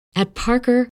At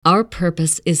Parker, our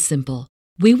purpose is simple.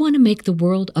 We want to make the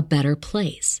world a better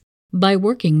place by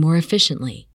working more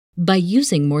efficiently, by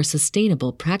using more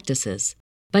sustainable practices,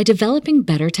 by developing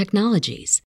better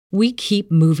technologies. We keep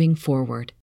moving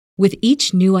forward. With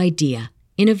each new idea,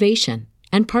 innovation,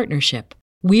 and partnership,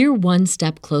 we're one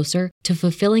step closer to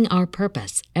fulfilling our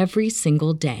purpose every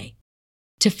single day.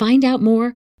 To find out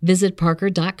more, visit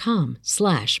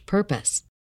parker.com/purpose.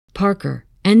 Parker,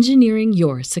 engineering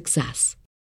your success.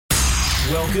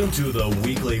 Welcome to the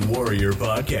Weekly Warrior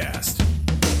Podcast,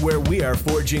 where we are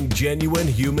forging genuine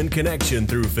human connection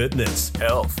through fitness,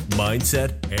 health,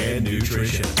 mindset, and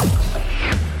nutrition.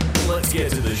 Let's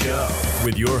get to the show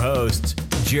with your hosts,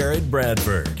 Jared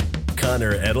Bradford,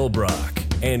 Connor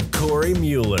Edelbrock, and Corey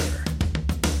Mueller.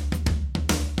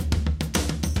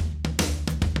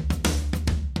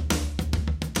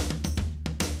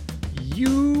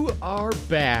 You are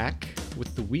back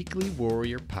with the Weekly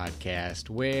Warrior Podcast,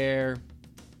 where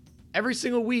every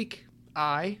single week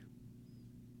I,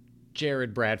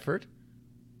 Jared Bradford,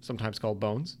 sometimes called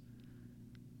Bones,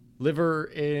 liver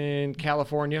in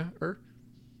California,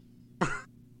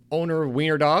 owner of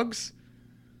Wiener Dogs,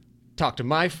 talk to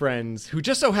my friends who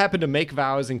just so happen to make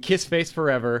vows and kiss face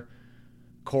forever,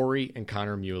 Corey and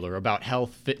Connor Mueller, about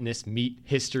health, fitness, meat,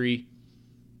 history,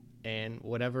 and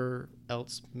whatever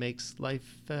else makes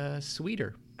life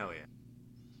sweeter. Hell yeah.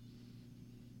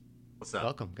 What's up?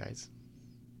 Welcome, guys.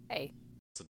 Hey.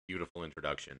 It's a beautiful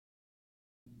introduction.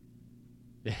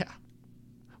 Yeah.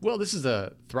 Well, this is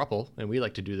a throuple, and we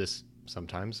like to do this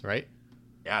sometimes, right?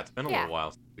 Yeah, it's been a little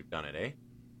while since we've done it, eh?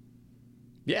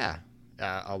 Yeah.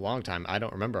 A long time. I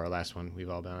don't remember our last one we've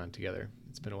all been on together.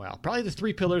 It's been a while. Probably the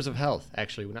 3 pillars of health,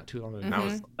 actually. Not too long ago.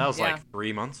 That was like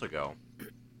 3 months ago.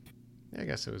 Yeah, I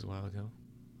guess it was a while ago.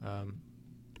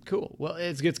 Cool. Well,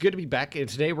 it's good to be back. And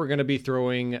today we're going to be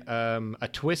throwing a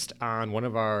twist on one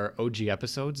of our OG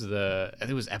episodes. I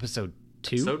think it was episode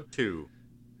 2. Episode 2.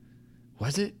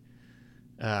 Was it?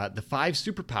 The 5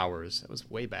 superpowers. That was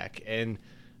way back. And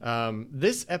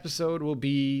this episode will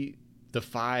be the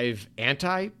 5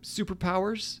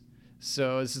 anti-superpowers.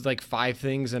 So this is like 5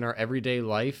 things in our everyday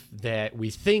life that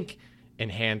we think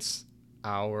enhance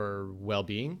our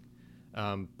well-being,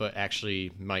 but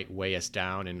actually might weigh us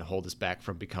down and hold us back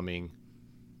from becoming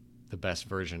the best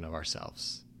version of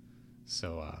ourselves.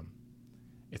 So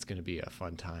it's going to be a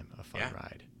fun time, a fun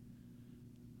ride.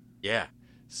 Yeah.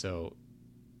 So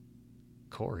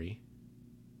Corzilla,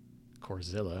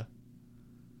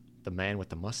 the man with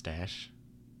the mustache.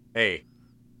 Hey,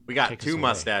 we got Take us 2 away.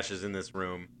 mustaches in this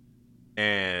room,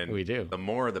 and We do. the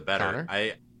more the better. Connor?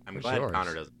 I'm Where's glad yours?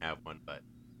 Connor doesn't have one, but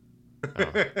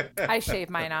Oh. I shave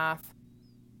mine off.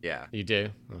 yeah. You do?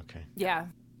 Okay. Yeah.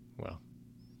 Well.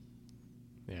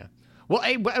 Yeah. Well,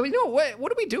 hey, what are we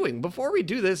doing? Before we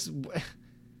do this,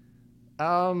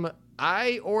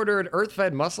 I ordered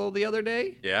Earth-Fed Muscle the other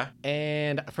day. Yeah.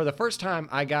 And for the first time,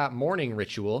 I got Morning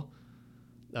Ritual.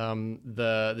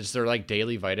 Their like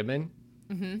daily vitamin.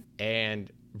 Mm-hmm. And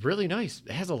really nice.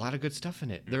 It has a lot of good stuff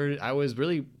in it. I was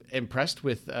really impressed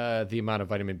with the amount of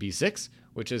vitamin B6,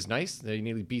 which is nice. You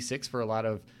need B6 for a lot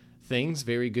of things,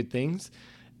 very good things.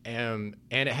 And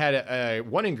it had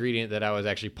one ingredient that I was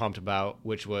actually pumped about,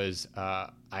 which was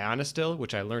Ionistil,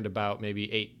 which I learned about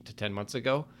maybe 8 to 10 months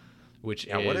ago. What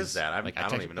is that? I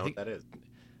don't even know what that is.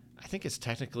 I think it's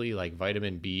technically like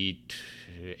vitamin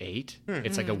B8.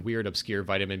 It's like a weird, obscure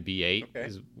vitamin B8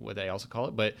 is what they also call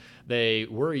it. But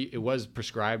it was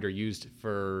prescribed or used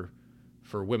for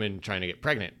women trying to get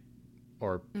pregnant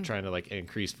or trying to like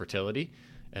increase fertility.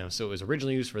 And so it was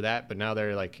originally used for that, but now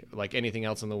they're like anything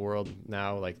else in the world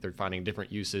now, like they're finding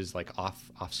different uses, like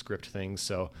off script things.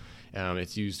 So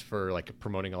it's used for like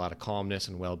promoting a lot of calmness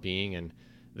and well-being. And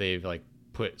they've like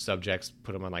put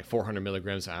them on like 400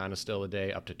 milligrams of Ionistil a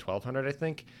day up to 1,200, I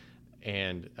think.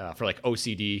 And for like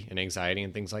OCD and anxiety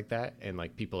and things like that. And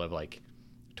like people have like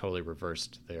totally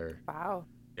reversed their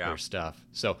stuff.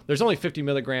 So there's only 50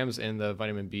 milligrams in the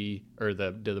vitamin B or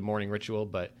the Morning Ritual,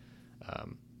 but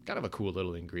kind of a cool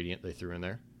little ingredient they threw in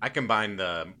there. I combine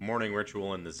the Morning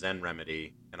Ritual and the Zen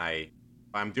Remedy, and if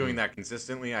I'm doing that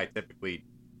consistently, I typically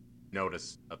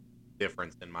notice a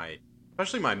difference in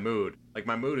especially my mood. Like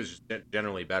my mood is just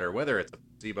generally better, whether it's a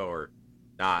placebo or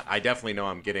not. I definitely know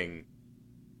I'm getting,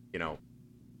 the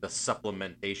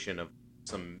supplementation of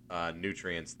some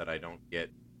nutrients that I don't get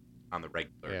on the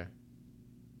regular.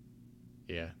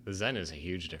 Yeah. The Zen is a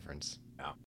huge difference.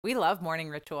 Yeah. We love Morning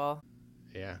Ritual.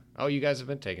 Yeah. Oh, you guys have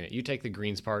been taking it. You take the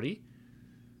Greens Party.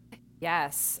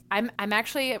 Yes. I'm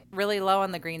actually really low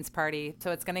on the greens party,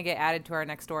 so it's going to get added to our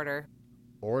next order.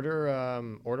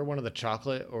 Order one of the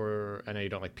chocolate, or I know you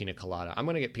don't like pina colada. I'm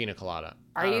gonna get pina colada.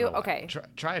 Are I don't you? know why. Okay.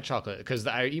 Try a chocolate, because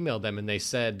I emailed them and they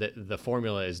said that the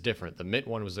formula is different. The mint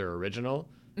one was their original,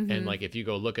 and like if you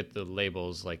go look at the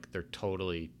labels, like they're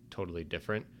totally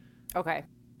different. Okay.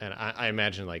 And I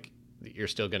imagine like you're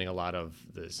still getting a lot of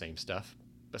the same stuff,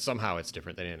 but somehow it's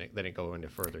different. They didn't go into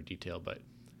further detail, but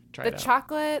try it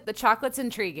out. The chocolate's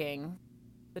intriguing.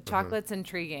 The chocolate's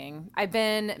intriguing. I've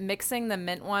been mixing the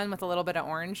mint one with a little bit of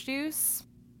orange juice,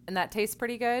 and that tastes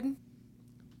pretty good.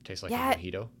 Tastes like Yeah. a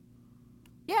mojito.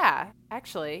 Yeah,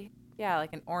 actually. Yeah,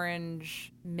 like an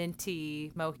orange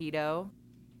minty mojito.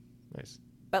 Nice.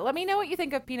 But let me know what you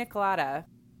think of pina colada,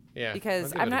 Yeah. because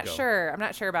I'll give I'm it a not go. sure. I'm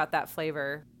not sure about that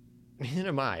flavor. Neither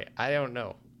am I. I don't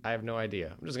know. I have no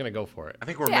idea. I'm just gonna go for it. I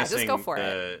think we're Yeah, just missing go for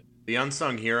it. the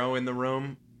unsung hero in the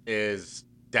room is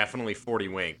definitely 40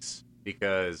 Winks,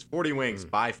 because 40 Winks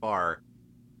by far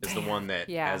is the one that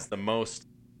yeah. has the most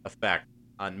effect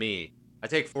on me. I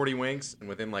take 40 Winks and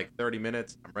within like 30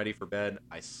 minutes I'm ready for bed.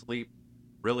 I sleep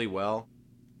really well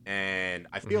and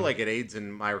I feel like it aids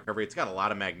in my recovery. It's got a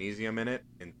lot of magnesium in it,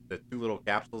 in the 2 little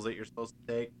capsules that you're supposed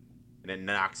to take, and it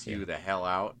knocks you the hell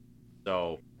out.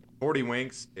 So 40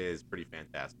 Winks is pretty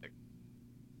fantastic.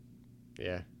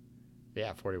 Yeah.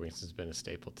 40 Winks has been a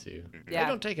staple too. Yeah. I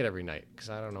don't take it every night because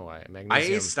I don't know why. I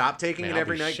Magnesium. stopped taking man, it I'll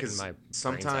every be night shitting because my brains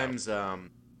sometimes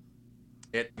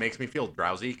it makes me feel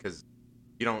drowsy because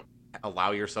you don't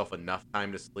allow yourself enough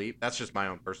time to sleep. That's just my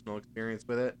own personal experience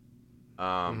with it.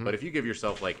 But if you give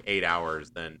yourself like 8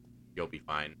 hours, then you'll be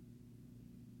fine.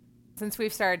 Since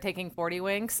we've started taking 40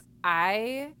 Winks,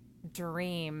 I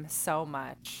dream so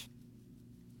much.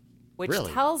 Which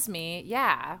Really? tells me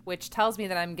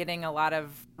that I'm getting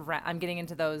I'm getting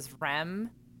into those REM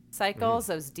cycles,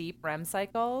 those deep REM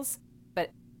cycles.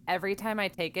 But every time I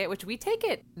take it, which we take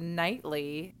it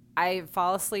nightly, I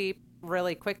fall asleep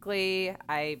really quickly.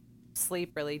 I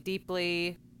sleep really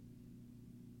deeply.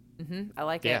 I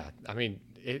like it. Yeah. I mean,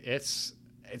 it's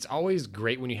always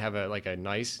great when you have a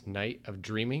nice night of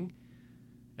dreaming,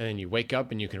 and then you wake up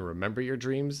and you can remember your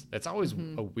dreams. That's always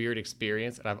a weird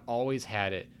experience, and I've always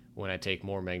had it when I take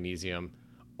more magnesium,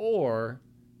 or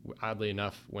oddly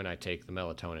enough, when I take the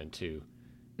melatonin too,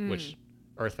 which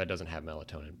EarthFed doesn't have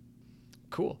melatonin.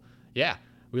 Cool. Yeah,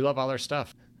 we love all our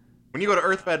stuff. When you go to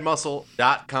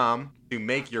earthfedmuscle.com to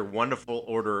make your wonderful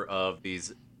order of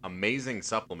these amazing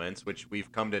supplements, which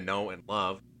we've come to know and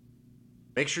love,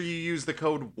 make sure you use the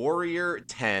code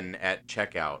WARRIOR10 at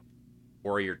checkout.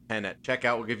 WARRIOR10 at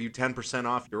checkout will give you 10%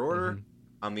 off your order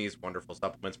on these wonderful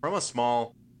supplements from a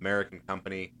small American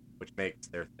company which makes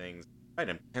their things right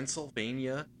in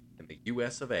Pennsylvania in the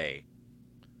US of A.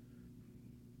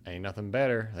 Ain't nothing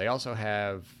better. They also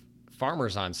have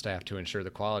farmers on staff to ensure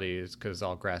the quality is because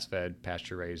all grass-fed,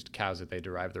 pasture-raised cows that they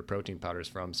derive their protein powders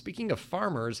from. Speaking of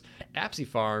farmers, Apsy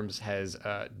Farms has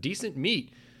decent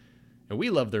meat, and we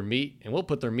love their meat, and we'll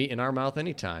put their meat in our mouth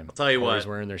anytime. I'll tell you Corey's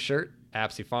what. wearing their shirt,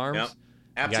 Apsy Farms. Yep.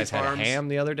 You Apsy guys had a Farms, ham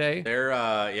the other day.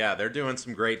 they're doing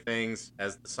some great things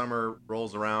as the summer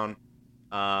rolls around.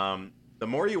 The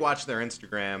more you watch their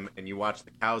Instagram and you watch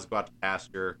the cows go out to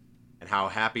pasture and how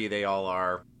happy they all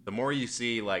are, the more you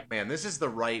see, like, man, this is the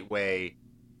right way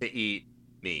to eat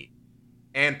meat.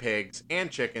 And pigs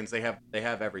and chickens. They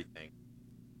have everything.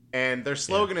 And their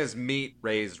slogan is meat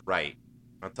raised right.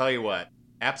 I'll tell you what,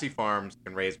 Apsy Farms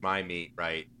can raise my meat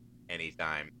right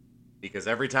anytime. Because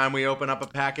every time we open up a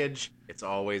package, it's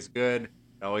always good.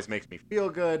 It always makes me feel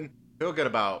good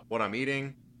about what I'm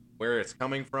eating, where it's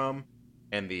coming from,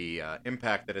 and the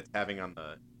impact that it's having on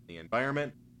the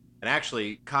environment. And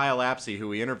actually, Kyle Apsey, who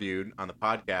we interviewed on the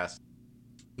podcast,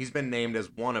 he's been named as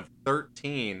one of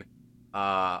 13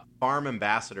 farm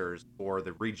ambassadors for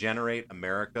the Regenerate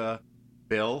America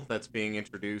bill that's being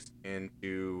introduced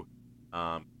into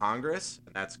Congress,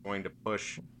 and that's going to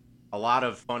push a lot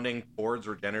of funding towards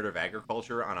regenerative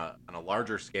agriculture on a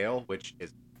larger scale, which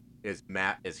is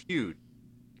huge.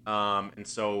 And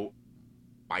so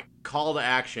my call to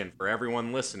action for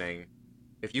everyone listening,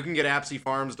 if you can get Apsy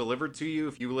Farms delivered to you,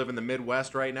 if you live in the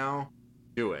Midwest right now,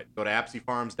 do it. Go to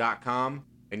apsyfarms.com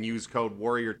and use code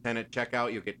WARRIOR10 at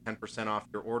checkout. You'll get 10% off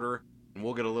your order, and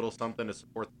we'll get a little something to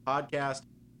support the podcast.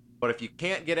 But if you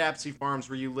can't get Apsy Farms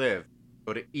where you live,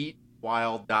 go to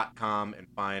eatwild.com and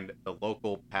find the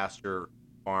local pasture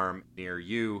farm near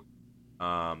you.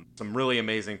 Some really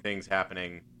amazing things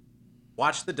happening.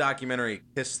 Watch the documentary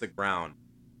Kiss the Ground.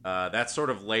 That sort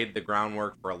of laid the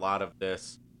groundwork for a lot of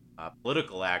this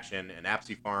political action, and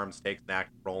Apsy Farms takes an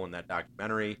active role in that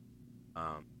documentary.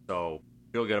 So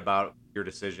feel good about your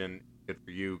decision. Good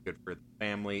for you, good for the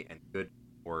family, and good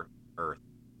for Earth.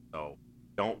 So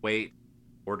don't wait.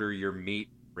 Order your meat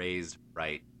raised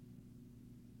right.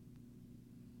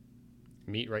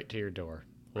 Meat right to your door.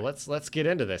 Well, let's get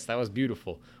into this. That was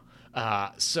beautiful.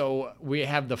 So we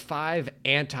have the 5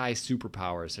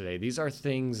 anti-superpowers today. These are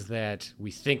things that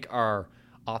we think are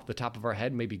off the top of our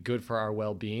head, maybe good for our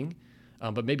well-being,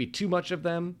 but maybe too much of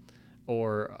them,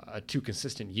 or too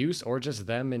consistent use, or just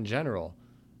them in general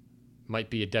might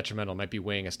be detrimental, might be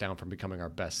weighing us down from becoming our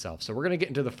best self. So we're going to get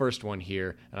into the first one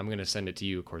here, and I'm going to send it to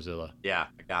you, Corzilla. Yeah,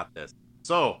 I got this.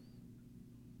 So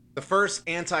the first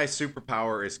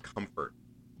anti-superpower is comfort.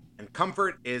 And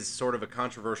comfort is sort of a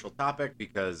controversial topic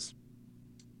because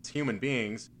as human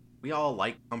beings, we all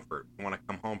like comfort. We want to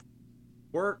come home from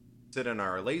work, sit in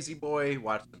our lazy boy,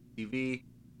 watch some TV,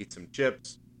 eat some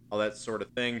chips, all that sort of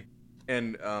thing.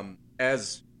 And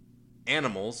as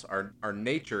animals, our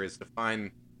nature is to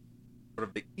find sort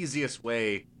of the easiest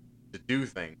way to do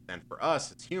things. And for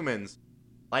us as humans,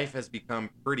 life has become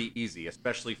pretty easy,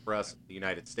 especially for us in the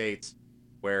United States,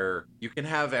 where you can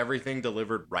have everything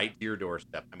delivered right to your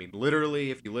doorstep. I mean,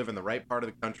 literally, if you live in the right part of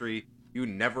the country, you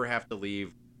never have to leave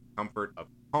the comfort of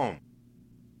home.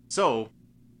 So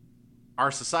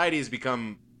our society has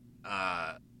become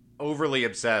overly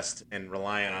obsessed and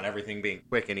reliant on everything being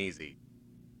quick and easy.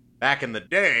 Back in the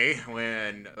day,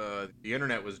 when the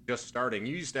internet was just starting,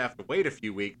 you used to have to wait a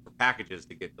few weeks for packages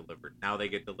to get delivered. Now they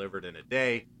get delivered in a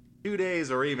day, 2 days,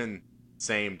 or even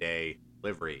same day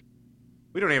delivery.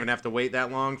 We don't even have to wait that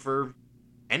long for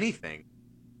anything.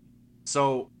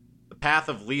 So the path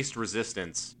of least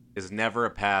resistance is never a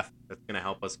path that's going to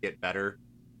help us get better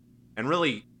and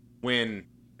really win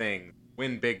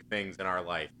big things in our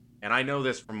life. And I know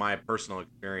this from my personal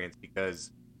experience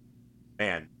because,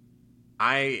 man,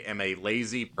 I am a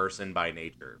lazy person by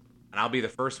nature. And I'll be the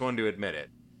first one to admit it.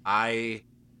 I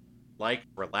like to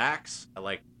relax. I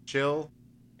like to chill.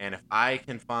 And if I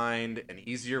can find an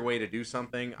easier way to do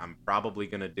something, I'm probably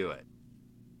going to do it.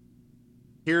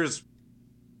 Here's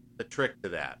the trick to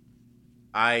that.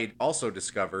 I also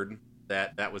discovered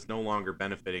that that was no longer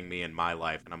benefiting me in my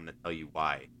life, and I'm going to tell you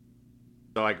why.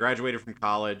 So I graduated from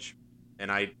college,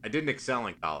 and I didn't excel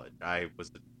in college. I was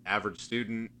an average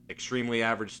student, extremely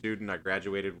average student. I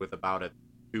graduated with about a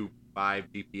 2.5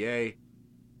 GPA,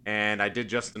 and I did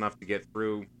just enough to get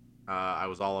through. I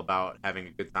was all about having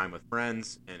a good time with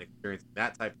friends and experiencing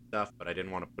that type of stuff, but I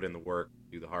didn't want to put in the work,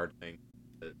 do the hard thing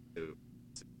to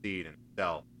succeed and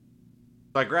excel.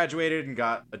 So I graduated and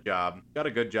got a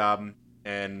good job,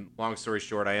 and long story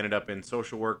short, I ended up in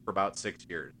social work for about 6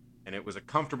 years, and it was a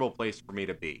comfortable place for me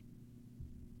to be.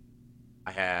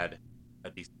 I had a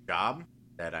decent job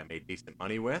that I made decent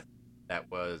money with, that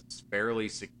was fairly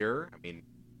secure. I mean,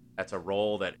 that's a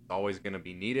role that is always going to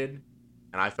be needed,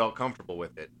 and I felt comfortable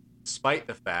with it. Despite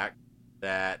the fact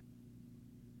that,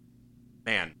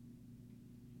 man,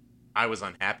 I was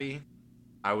unhappy,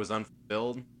 I was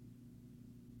unfulfilled.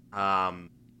 I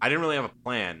didn't really have a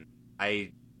plan.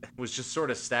 I was just sort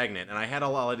of stagnant, and I had a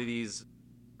lot of these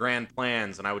grand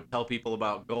plans, and I would tell people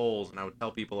about goals, and I would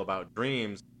tell people about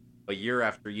dreams, but year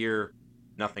after year,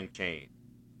 nothing changed.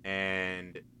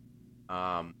 And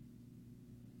I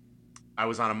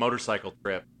was on a motorcycle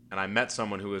trip, and I met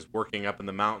someone who was working up in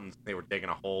the mountains. They were digging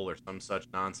a hole or some such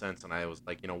nonsense. And I was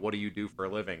like, what do you do for a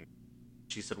living?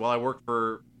 She said, well, I work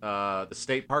for the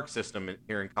state park system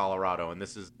here in Colorado. And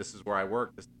this is where I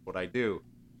work. This is what I do.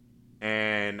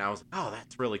 And I was like, oh,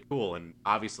 that's really cool. And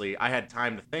obviously I had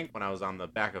time to think when I was on the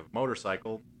back of a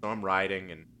motorcycle. So I'm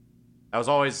riding. And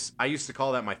I used to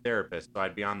call that my therapist. So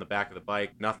I'd be on the back of the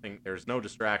bike. There's no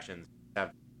distractions.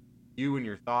 Have you and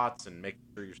your thoughts and making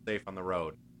sure you're safe on the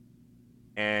road.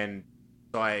 And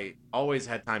so I always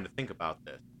had time to think about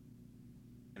this.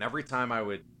 And every time I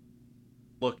would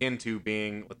look into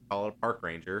being, let's call it a park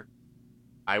ranger,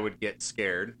 I would get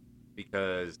scared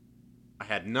because I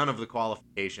had none of the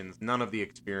qualifications, none of the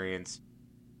experience.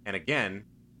 And again,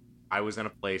 I was in a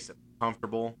place that was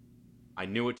comfortable. I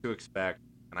knew what to expect,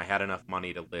 and I had enough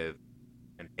money to live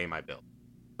and pay my bills.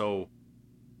 So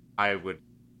I would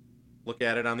look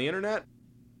at it on the internet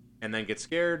and then get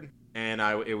scared. And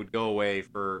it would go away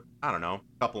for, I don't know,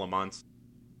 a couple of months.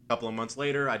 A couple of months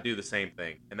later, I'd do the same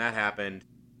thing. And that happened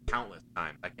countless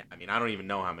times. I don't even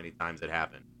know how many times it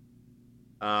happened.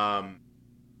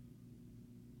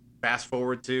 Fast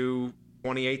forward to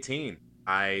 2018.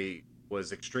 I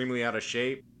was extremely out of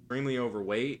shape, extremely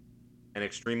overweight, and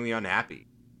extremely unhappy.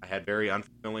 I had very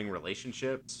unfulfilling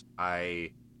relationships.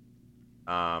 I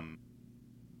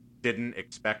didn't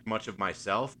expect much of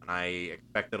myself, and I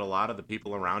expected a lot of the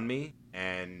people around me,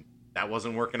 and that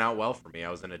wasn't working out well for me. I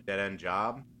was in a dead-end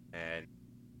job and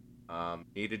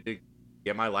needed to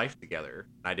get my life together,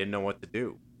 and I didn't know what to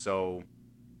do. So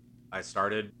I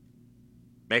started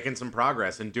making some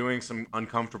progress and doing some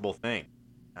uncomfortable things.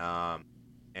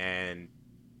 And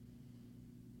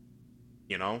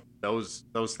you know, those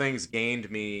things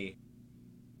gained me.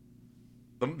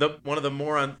 One of the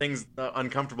more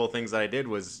uncomfortable things that I did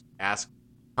was ask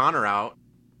Connor out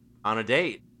on a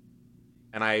date,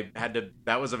 and I had to.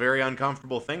 That was a very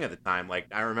uncomfortable thing at the time. Like,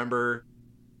 I remember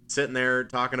sitting there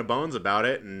talking to Bones about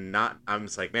it, and I'm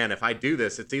just like, man, if I do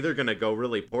this, it's either gonna go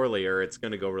really poorly or it's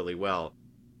gonna go really well.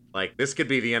 Like, this could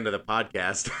be the end of the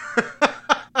podcast.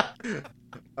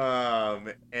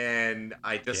 And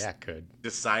I just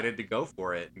decided to go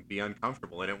for it and be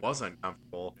uncomfortable, and it was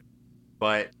uncomfortable,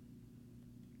 but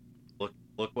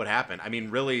look what happened. I mean,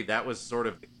 really, that was sort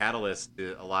of the catalyst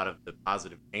to a lot of the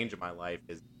positive change in my life.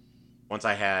 Is once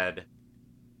I had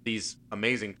these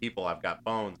amazing people, I've got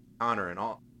Bones, Connor, and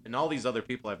all these other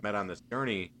people I've met on this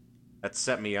journey, that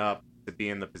set me up to be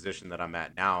in the position that I'm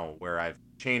at now, where I've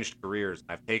changed careers.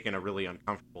 I've taken a really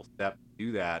uncomfortable step to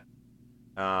do that.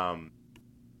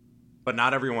 But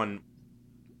not everyone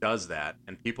does that,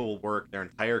 and people will work their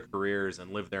entire careers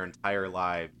and live their entire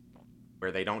lives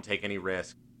where they don't take any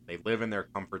risk. They live in their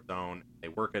comfort zone. They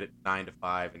work at 9 to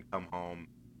 5 and come home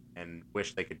and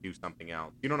wish they could do something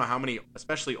else. You don't know how many,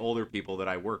 especially older people that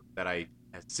I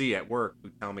see at work, who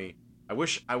tell me, I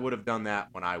wish I would have done that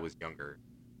when I was younger.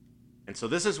 And so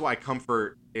this is why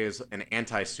comfort is an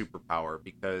anti-superpower,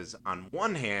 because on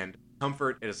one hand,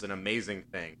 comfort is an amazing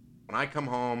thing. When I come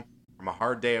home from a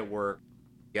hard day at work,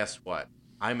 guess what?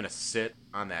 I'm going to sit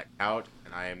on that couch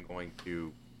and I am going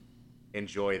to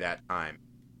enjoy that time.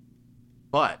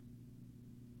 But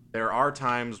there are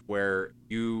times where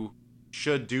you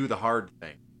should do the hard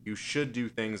thing. You should do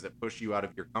things that push you out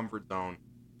of your comfort zone,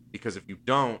 because if you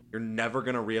don't, you're never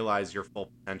going to realize your full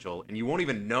potential, and you won't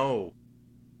even know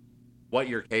what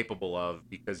you're capable of,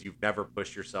 because you've never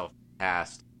pushed yourself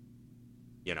past,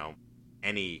 you know,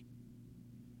 any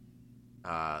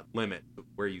limit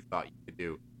where you thought you could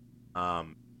do.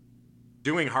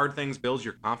 Doing hard things builds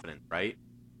your confidence, right?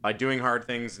 By doing hard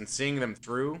things and seeing them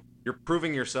through, you're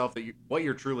proving yourself that what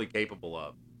you're truly capable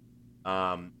of.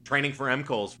 Training for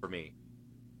MCOLs for me.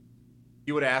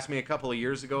 You would have asked me a couple of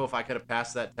years ago if I could have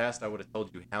passed that test, I would have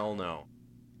told you hell no.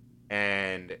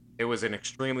 And it was an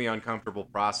extremely uncomfortable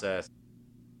process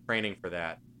training for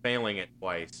that, failing it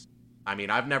twice. I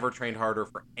mean, I've never trained harder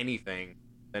for anything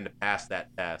than to pass that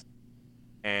test.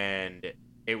 And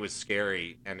it was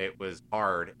scary and it was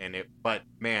hard, but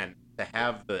man, to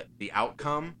have the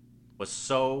outcome was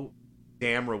so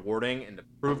damn rewarding, and to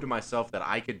prove to myself that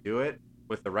I could do it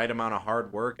with the right amount of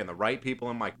hard work and the right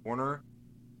people in my corner,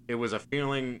 it was a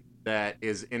feeling that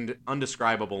is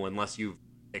undescribable unless you've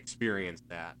experienced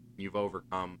that. You've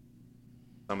overcome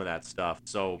some of that stuff.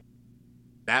 So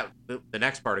that the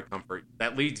next part of comfort,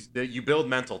 that you build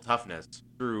mental toughness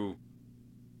through,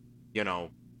 you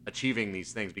know, achieving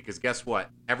these things, because guess what?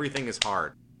 Everything is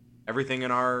hard. Everything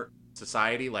in our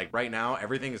society, like right now,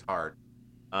 everything is hard.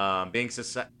 Being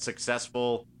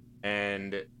successful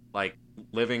and like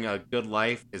living a good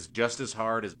life is just as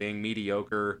hard as being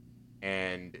mediocre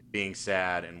and being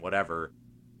sad and whatever,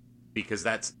 because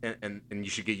that's and you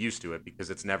should get used to it, because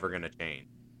it's never going to change.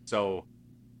 So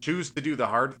choose to do the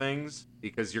hard things,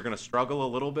 because you're going to struggle a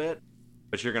little bit,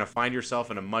 but you're going to find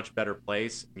yourself in a much better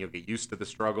place, and you'll get used to the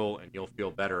struggle, and you'll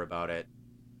feel better about it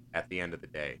at the end of the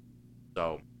day.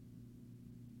 So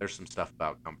there's some stuff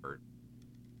about comfort.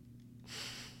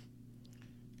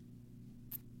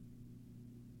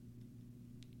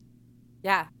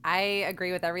 Yeah, I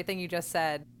agree with everything you just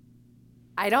said.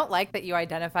 I don't like that you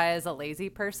identify as a lazy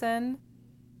person,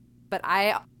 but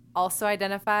I also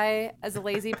identify as a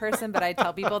lazy person, but I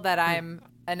tell people that I'm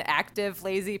an active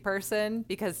lazy person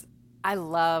because I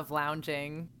love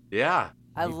lounging. Yeah.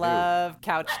 I love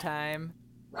couch time.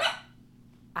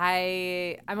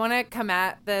 I want to come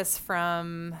at this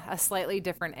from a slightly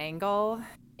different angle,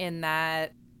 in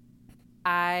that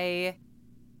I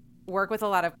work with a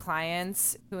lot of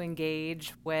clients who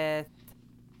engage with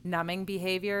numbing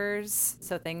behaviors,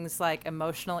 so things like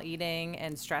emotional eating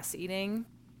and stress eating.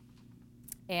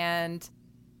 And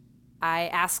I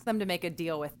ask them to make a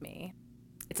deal with me.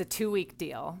 It's a 2-week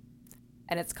deal,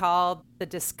 and it's called the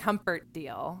discomfort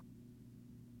deal.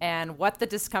 And what the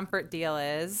discomfort deal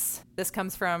is, this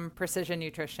comes from Precision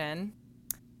Nutrition,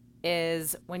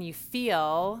 is when you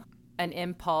feel an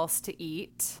impulse to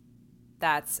eat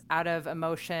that's out of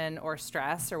emotion or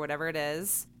stress or whatever it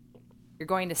is, you're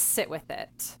going to sit with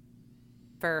it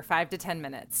for 5 to 10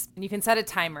 minutes. And you can set a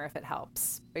timer if it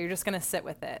helps, but you're just going to sit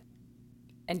with it.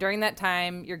 And during that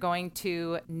time, you're going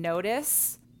to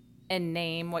notice and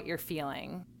name what you're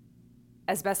feeling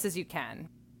as best as you can.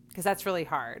 because that's really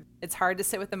hard. It's hard to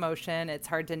sit with emotion. It's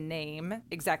hard to name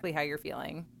exactly how you're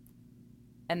feeling.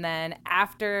 And then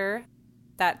after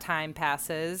that time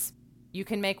passes, you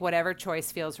can make whatever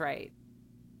choice feels right.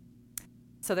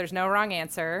 So there's no wrong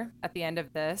answer at the end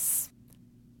of this.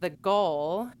 The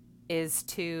goal is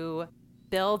to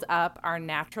build up our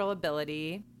natural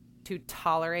ability to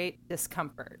tolerate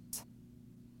discomfort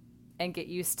and get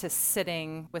used to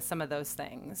sitting with some of those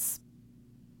things.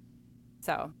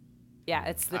 So, yeah,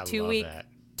 it's the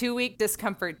 2-week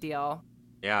discomfort deal.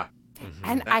 Yeah. Mm-hmm.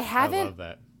 And I love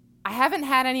that. I haven't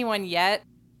had anyone yet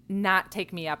not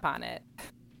take me up on it.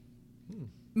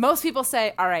 Most people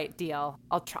say, "All right, deal.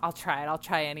 I'll try it. I'll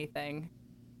try anything."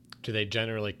 Do they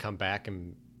generally come back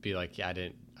and be like, "Yeah, I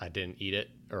didn't eat it,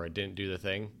 or I didn't do the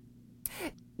thing"?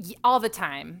 All the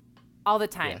time.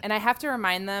 Yeah. And I have to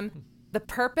remind them, the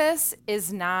purpose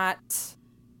is not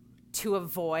to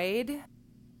avoid.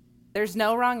 There's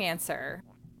no wrong answer.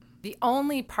 The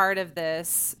only part of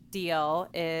this deal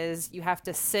is you have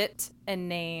to sit and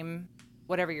name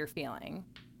whatever you're feeling.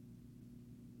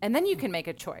 And then you can make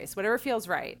a choice, whatever feels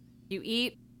right. You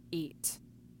eat.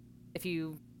 If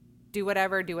you do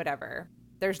whatever, do whatever.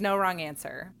 There's no wrong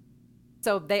answer.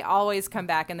 So they always come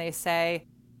back and they say,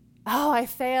 "Oh, I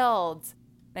failed."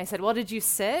 And I said, "Well, did you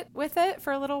sit with it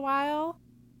for a little while?"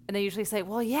 And they usually say,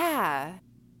 "Well, yeah."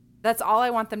 That's all I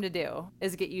want them to do,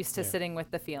 is get used to sitting with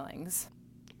the feelings.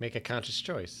 Make a conscious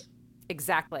choice.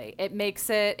 Exactly. It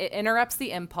interrupts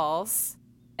the impulse,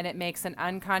 and it makes an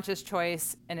unconscious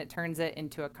choice, and it turns it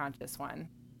into a conscious one.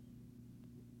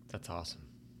 That's awesome.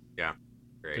 Yeah.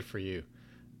 Great. Good for you.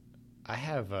 I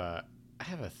have a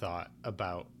thought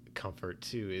about comfort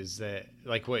too, is that,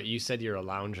 like what you said, you're a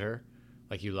lounger,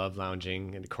 like you love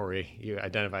lounging, and Corey, you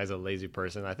identify as a lazy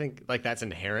person. I think like that's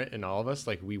inherent in all of us.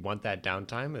 Like we want that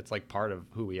downtime. It's like part of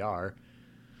who we are.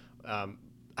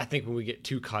 I think when we get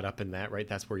too caught up in that, right,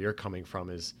 that's where you're coming from,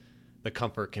 is the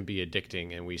comfort can be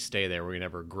addicting and we stay there. We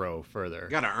never grow further. You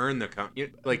got to earn the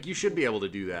like you should be able to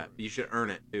do that. You should earn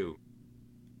it too.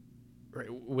 Right.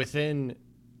 Within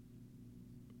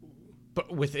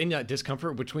that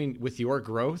discomfort, with your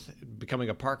growth, becoming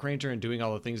a park ranger and doing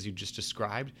all the things you just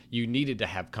described, you needed to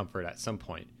have comfort at some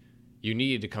point. You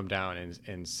needed to come down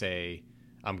and say,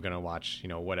 I'm going to watch,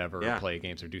 whatever, or play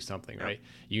games or do something, right?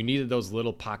 You needed those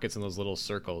little pockets and those little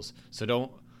circles.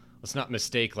 So let's not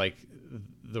mistake like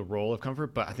the role of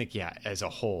comfort, but I think, as a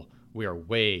whole, we are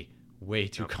way, way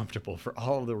too comfortable for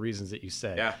all of the reasons that you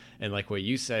said. Yeah. And like what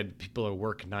you said, people are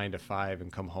work 9 to 5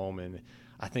 and come home, and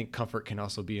I think comfort can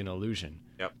also be an illusion.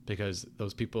 Yep. Because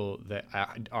those people that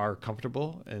are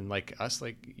comfortable and like us,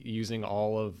 like using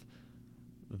all of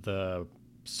the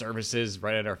services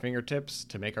right at our fingertips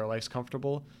to make our lives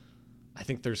comfortable, I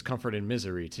think there's comfort in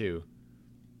misery too.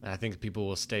 And I think people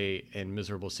will stay in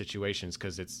miserable situations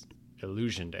because it's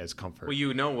illusioned as comfort. Well,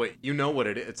 you know what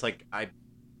it is. It's like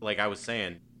I was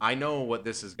saying, I know what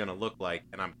this is going to look like,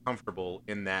 and I'm comfortable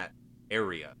in that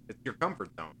area. It's your comfort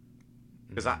zone.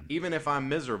 Because even if I'm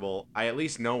miserable, I at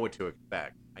least know what to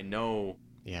expect. I know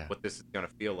what this is going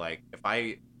to feel like. If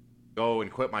I go and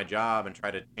quit my job and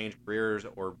try to change careers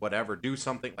or whatever, do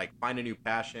something like find a new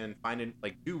passion,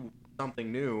 do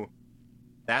something new,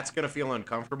 that's going to feel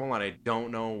uncomfortable, and I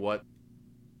don't know what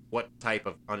type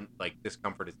of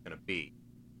discomfort it's going to be.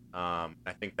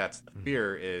 I think that's the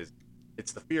fear.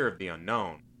 It's the fear of the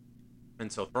unknown. And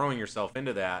so throwing yourself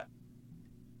into that,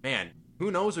 man,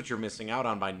 who knows what you're missing out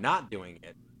on by not doing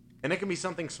it. And it can be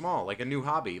something small, like a new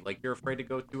hobby, like you're afraid to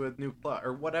go to a new club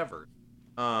or whatever.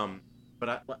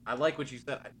 But I like what you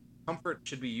said. Comfort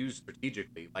should be used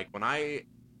strategically. Like when I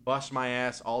bust my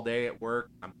ass all day at work,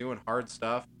 I'm doing hard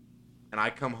stuff, and I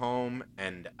come home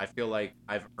and I feel like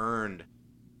I've earned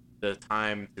the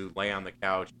time to lay on the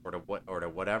couch or to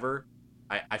whatever.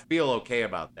 I feel okay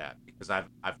about that because I've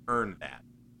earned that.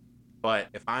 But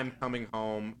if I'm coming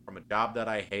home from a job that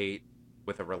I hate,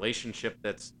 with a relationship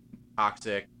that's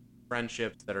toxic,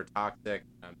 friendships that are toxic,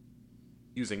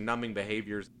 using numbing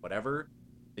behaviors, whatever,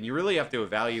 then you really have to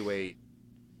evaluate,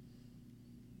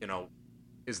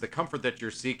 is the comfort that you're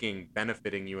seeking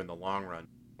benefiting you in the long run?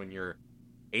 When you're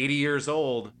 80 years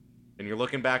old and you're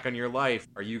looking back on your life,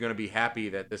 are you going to be happy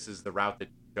that this is the route that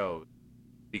you chose?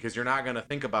 Because you're not going to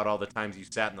think about all the times you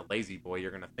sat in the lazy boy.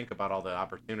 You're going to think about all the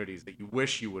opportunities that you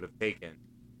wish you would have taken.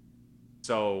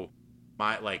 So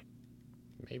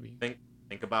maybe think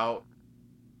about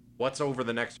what's over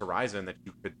the next horizon that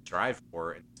you could strive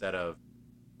for instead of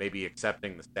maybe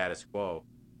accepting the status quo.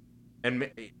 And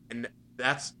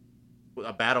that's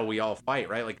a battle we all fight,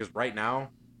 right? Like, because right now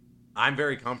I'm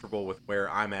very comfortable with where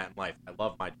I'm at in life. I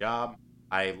love my job.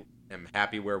 I am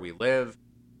happy where we live.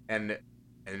 And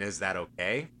is that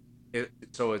okay?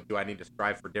 So do I need to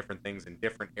strive for different things in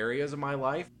different areas of my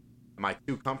life? Am I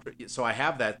too comfortable? So I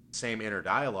have that same inner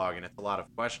dialogue, and it's a lot of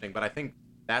questioning. But I think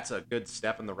that's a good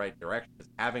step in the right direction, is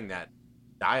having that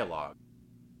dialogue,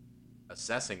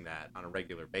 assessing that on a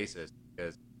regular basis.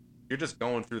 Because if you're just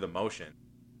going through the motion,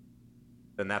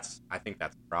 then I think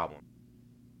that's the problem.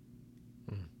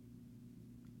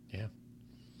 Yeah.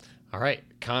 All right,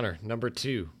 Connor, number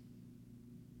 2.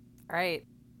 All right.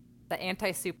 The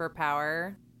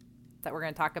anti-superpower that we're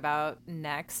going to talk about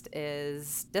next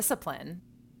is discipline.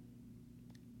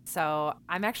 So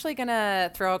I'm actually going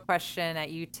to throw a question at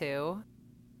you two.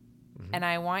 And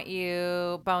I want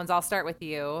you, Bones, I'll start with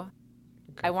you.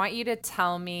 Okay. I want you to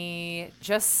tell me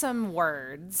just some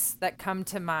words that come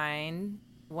to mind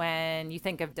when you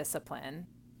think of discipline.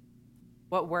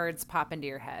 What words pop into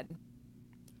your head?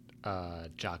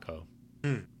 Jocko.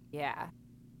 Yeah.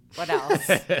 What else?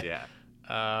 Yeah.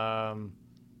 I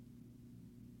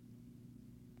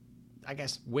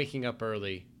guess waking up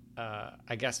early.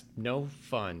 I guess no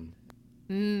fun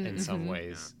in some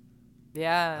ways.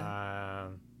 Yeah.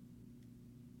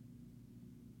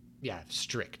 Yeah,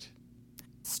 strict.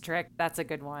 Strict, that's a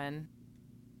good one.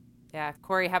 Yeah.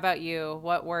 Corey, how about you?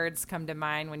 What words come to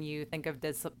mind when you think of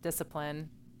discipline?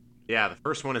 Yeah, the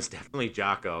first one is definitely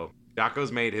Jocko.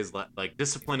 Jocko's made his, like,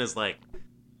 discipline is like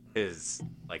his,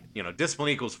 like, discipline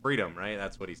equals freedom, right?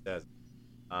 That's what he says.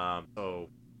 So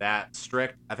that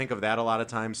strict, I think of that a lot of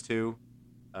times too.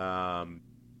 Hard.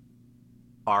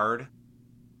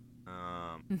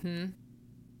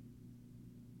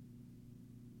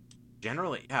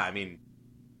 Generally, yeah, I mean,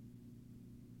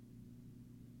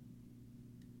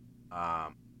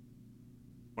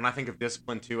 when I think of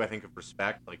discipline too, I think of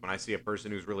respect. Like when I see a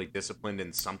person who's really disciplined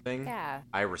in something,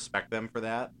 I respect them for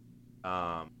that.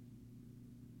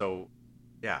 So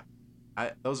yeah,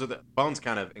 those are the Bones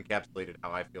kind of encapsulated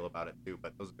how I feel about it too,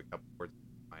 but those are the couple words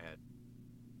in my head.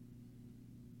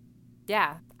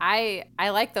 Yeah, I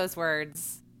like those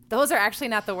words. Those are actually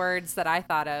not the words that I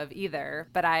thought of either,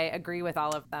 but I agree with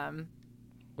all of them.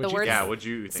 What'd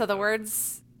you think? So the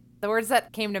words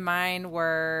that came to mind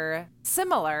were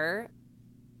similar.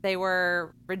 They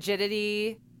were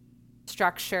rigidity,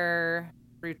 structure,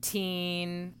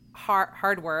 routine,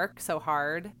 hard work, so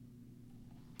hard,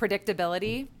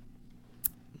 predictability,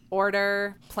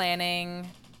 order, planning,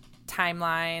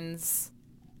 timelines,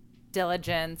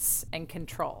 diligence, and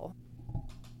control.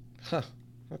 Huh.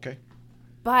 Okay.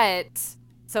 But,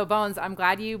 so Bones, I'm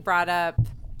glad you brought up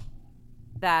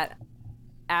that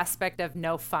aspect of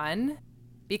no fun,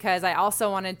 because I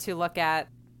also wanted to look at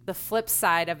the flip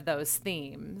side of those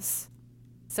themes.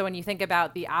 So when you think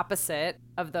about the opposite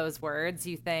of those words,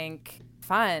 you think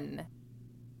fun,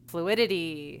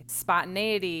 fluidity,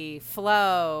 spontaneity,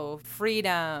 flow,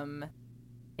 freedom,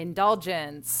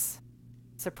 indulgence,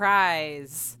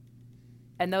 surprise.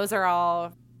 And those are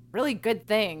all really good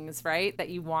things, right, that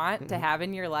you want to have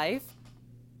in your life.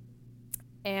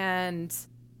 And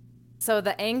so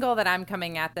the angle that I'm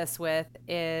coming at this with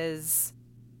is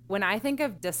when I think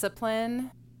of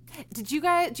discipline, do you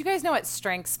guys know what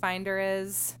StrengthsFinder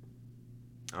is?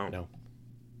 Oh no.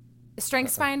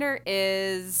 StrengthsFinder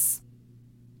is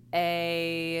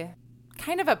a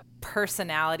kind of a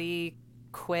personality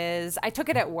quiz. I took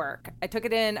it at work. I took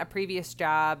it in a previous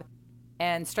job,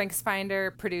 and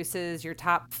StrengthsFinder produces your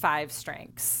top 5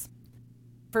 strengths.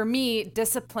 For me,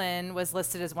 discipline was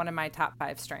listed as one of my top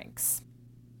 5 strengths.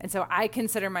 And so I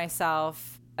consider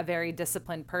myself a very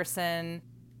disciplined person.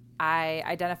 I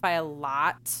identify a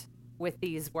lot with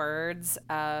these words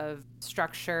of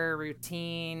structure,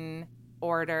 routine,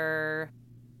 order,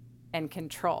 and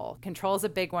control. Control is a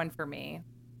big one for me.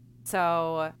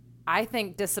 So I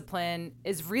think discipline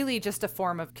is really just a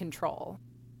form of control.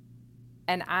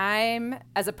 And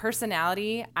as a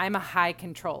personality, I'm a high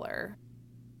controller.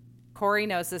 Corey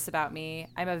knows this about me.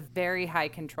 I'm a very high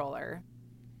controller.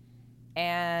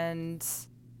 And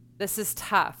this is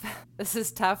tough. This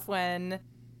is tough when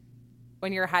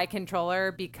you're a high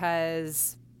controller,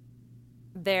 because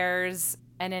there's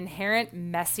an inherent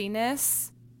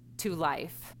messiness to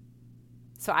life.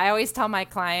 So I always tell my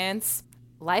clients,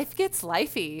 life gets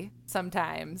lifey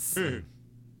sometimes.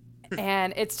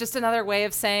 And it's just another way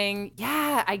of saying,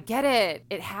 yeah, I get it.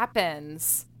 It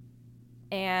happens.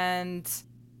 And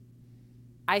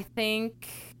I think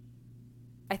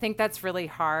that's really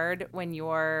hard when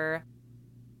your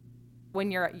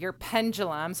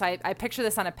pendulum. So I picture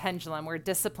this on a pendulum where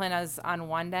discipline is on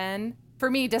one end.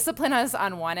 For me, discipline is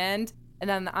on one end, and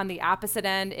then on the opposite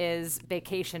end is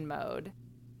vacation mode,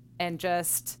 and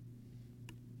just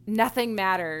nothing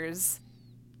matters.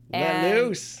 Let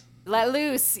loose. Let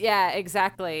loose. Yeah,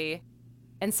 exactly.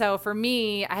 And so for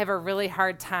me, I have a really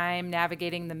hard time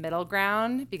navigating the middle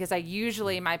ground because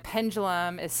my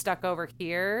pendulum is stuck over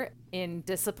here in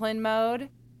discipline mode.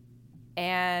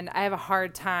 And I have a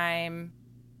hard time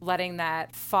letting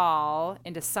that fall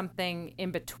into something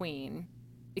in between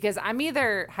because I'm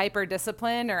either hyper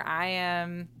disciplined or I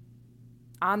am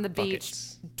on the beach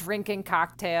drinking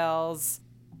cocktails,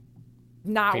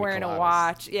 not Pina wearing coladas. a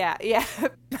watch. Yeah.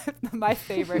 My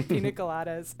favorite, pina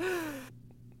coladas.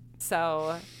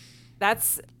 So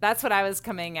that's what I was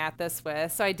coming at this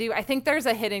with. So I think there's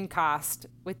a hidden cost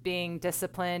with being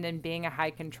disciplined and being a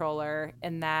high controller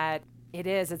in that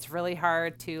it's really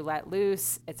hard to let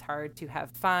loose. It's hard to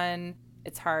have fun.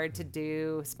 It's hard to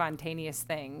do spontaneous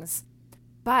things.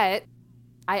 But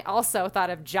I also thought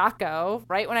of Jocko.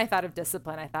 Right when I thought of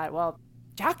discipline, I thought, well,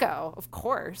 Jocko, of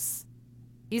course.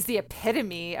 He's the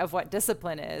epitome of what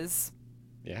discipline is.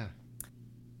 Yeah.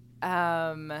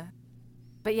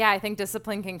 But yeah, I think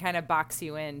discipline can kind of box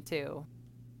you in too.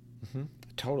 Mm-hmm.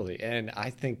 Totally. And I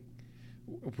think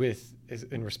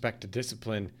in respect to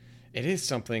discipline, it is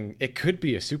something, it could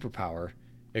be a superpower.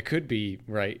 It could be,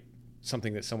 right,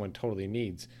 something that someone totally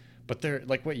needs. But there,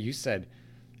 like what you said,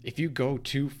 if you go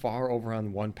too far over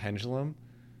on one pendulum,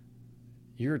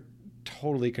 you're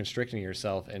totally constricting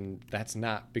yourself, and that's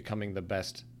not becoming the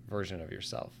best version of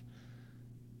yourself.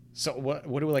 So what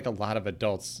do like a lot of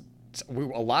adults, a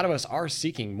lot of us are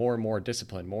seeking more and more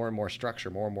discipline, more and more structure,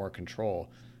 more and more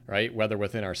control, right? Whether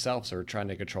within ourselves or trying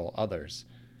to control others.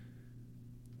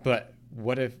 But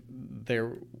what if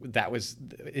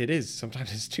it is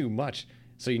sometimes it's too much.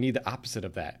 So you need the opposite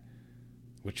of that,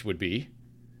 which would be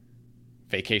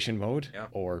vacation mode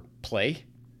or play.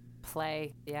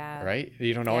 Play, yeah. Right?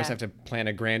 You don't always have to plan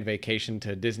a grand vacation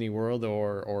to Disney World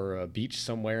or a beach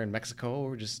somewhere in Mexico,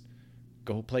 or just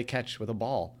go play catch with a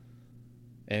ball.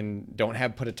 And don't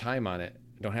put a time on it.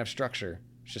 Don't have structure.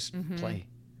 Just play.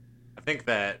 I think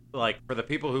that, like, for the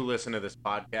people who listen to this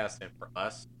podcast and for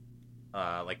us,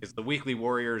 like, as the Weekly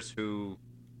Warriors, who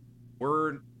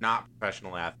we're not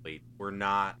professional athletes, we're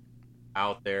not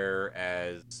out there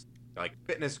as like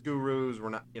fitness gurus, we're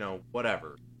not,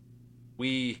 whatever.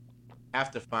 We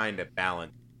have to find a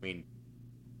balance between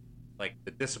like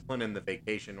the discipline and the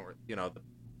vacation, or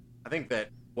I think that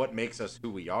what makes us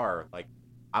who we are, like,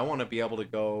 I want to be able to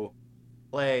go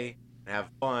play and have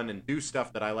fun and do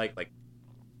stuff that I like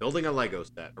building a Lego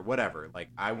set or whatever. Like,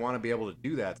 I want to be able to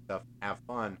do that stuff, have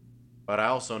fun, but I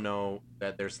also know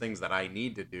that there's things that I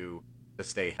need to do to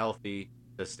stay healthy,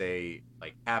 to stay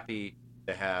like happy,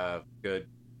 to have good,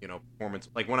 performance.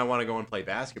 Like, when I want to go and play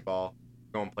basketball,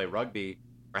 go and play rugby,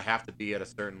 I have to be at a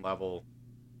certain level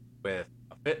with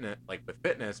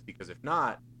fitness, because if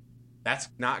not, that's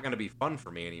not going to be fun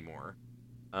for me anymore.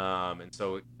 And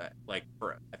so, I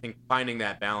think finding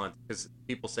that balance, because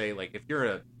people say, like, if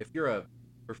you're a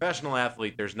professional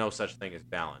athlete, there's no such thing as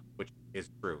balance, which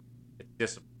is true. It's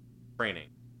discipline, training.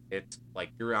 It's like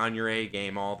you're on your A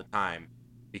game all the time,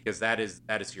 because that is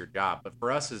your job. But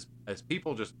for us as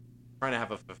people just trying to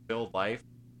have a fulfilled life,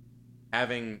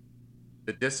 having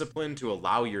the discipline to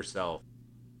allow yourself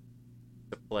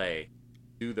to play,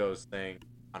 do those things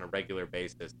on a regular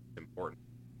basis is important,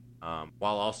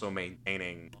 while also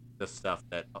maintaining the stuff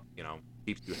that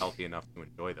keeps you healthy enough to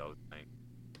enjoy those things.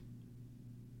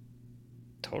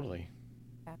 Totally.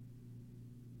 Yeah.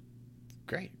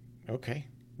 Great. Okay.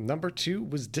 Number 2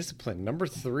 was discipline. Number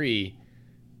 3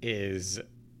 is,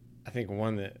 I think,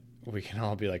 one that we can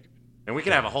all be like, and we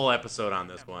can have a whole episode on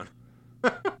this one.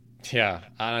 yeah,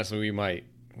 honestly, we might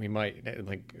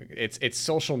like, it's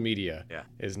social media.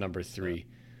 Is number 3.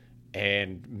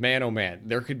 And man, oh man,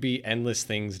 there could be endless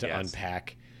things to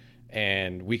unpack,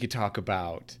 and we could talk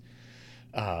about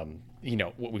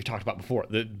what we've talked about before,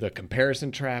 the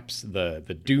comparison traps,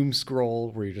 the doom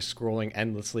scroll where you're just scrolling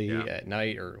endlessly at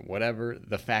night or whatever,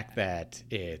 the fact that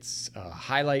it's a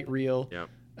highlight reel.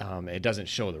 It doesn't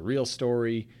show the real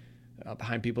story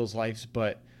behind people's lives.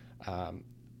 But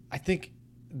I think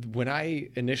when I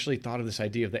initially thought of this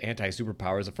idea of the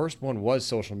anti-superpowers, the first one was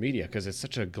social media, because it's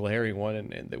such a glaring one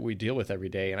and that we deal with every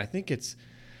day. And I think it's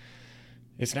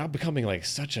now becoming like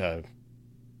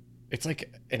it's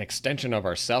like an extension of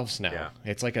ourselves now.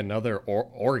 It's like another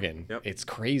organ. It's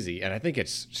crazy. And I think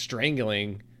it's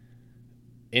strangling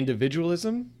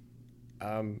individualism.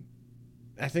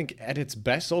 I think at its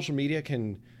best, social media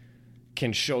can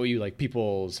show you like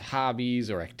people's hobbies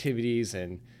or activities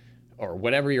or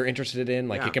whatever you're interested in.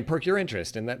 Like, it can perk your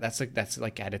interest, and that's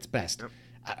like at its best.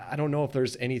 I don't know if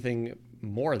there's anything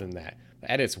more than that.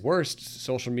 At its worst,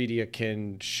 social media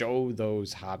can show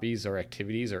those hobbies or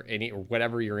activities or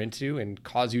whatever you're into and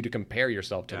cause you to compare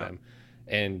yourself to them.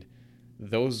 And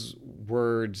those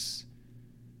words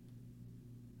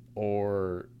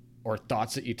or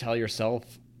thoughts that you tell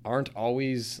yourself aren't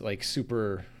always like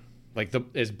super like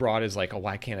as broad as like, oh,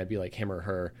 why can't I be like him or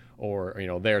her, or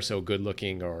they're so good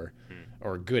looking or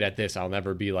good at this, I'll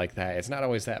never be like that. It's not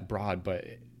always that broad, but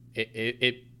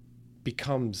it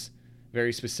becomes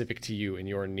very specific to you and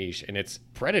your niche, and it's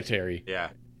predatory. Yeah.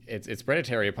 It's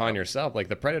predatory upon yourself. Like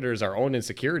the predators, our own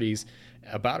insecurities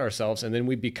about ourselves, and then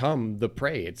we become the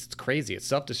prey. It's crazy. It's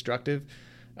self-destructive,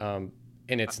 and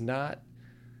it's not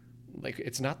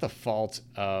the fault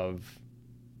of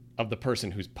the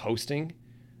person who's posting.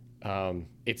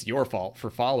 It's your fault for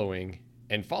following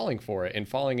and falling for it and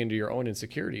falling into your own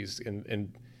insecurities.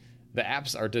 And the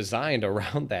apps are designed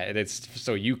around that. And it's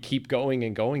so you keep going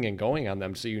and going and going on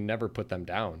them, so you never put them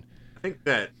down. I think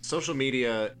that social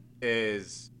media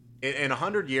is, in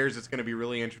 100 years, it's going to be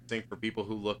really interesting for people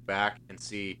who look back and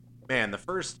see, man, the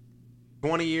first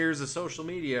 20 years of social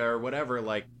media or whatever,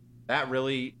 like that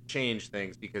really changed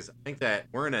things, because I think that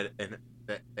we're in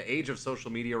the age of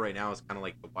social media right now is kind of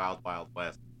like the wild, wild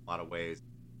west in a lot of ways,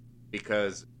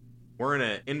 because we're in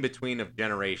an in-between of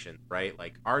generations, right?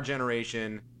 Like our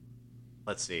generation,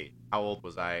 let's see, how old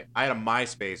was I? I had a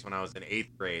MySpace when I was in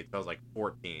 8th grade, so I was like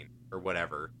 14 or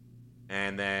whatever.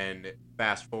 And then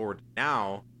fast forward to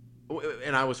now,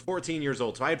 and I was 14 years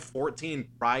old, so I had 14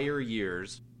 prior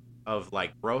years of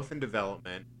like growth and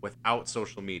development without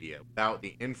social media, without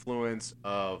the influence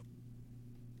of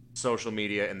social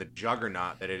media and the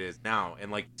juggernaut that it is now.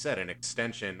 And like you said, an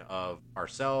extension of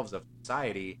ourselves, of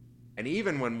society. And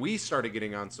even when we started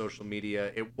getting on social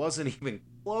media, it wasn't even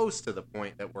close to the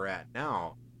point that we're at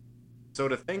now. So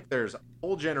to think there's a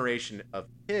whole generation of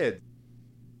kids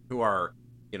who are,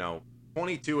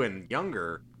 22 and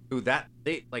younger, who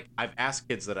I've asked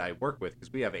kids that I work with,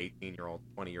 because we have 18-year-olds,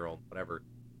 20-year-olds, whatever,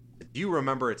 do you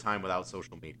remember a time without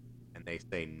social media? And they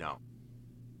say no.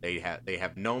 They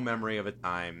have no memory of a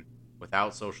time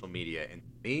without social media. And to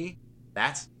me,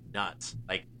 that's nuts.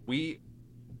 Like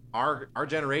our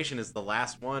generation is the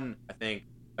last one, I think,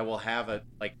 that will have a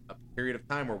period of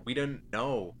time where we didn't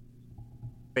know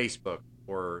Facebook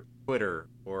or Twitter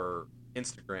or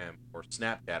Instagram or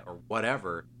Snapchat or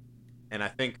whatever. And I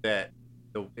think that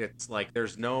it's like there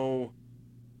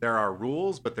are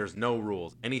rules, but there's no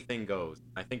rules. Anything goes.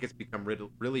 I think it's become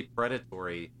really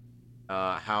predatory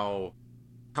how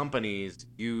companies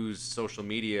use social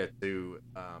media to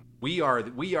we are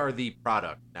the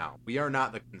product now. We are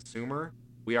not the consumer.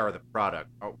 We are the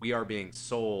product. We are being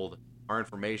sold. Our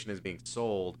information is being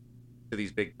sold to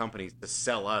these big companies to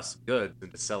sell us goods and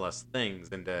to sell us things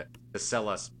and to sell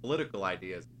us political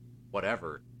ideas,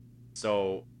 whatever.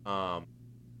 So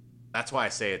that's why I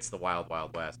say it's the wild,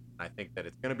 wild west. I think that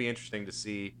it's going to be interesting to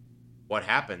see what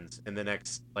happens in the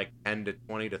next 10 to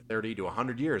 20 to 30 to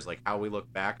 100 years, like how we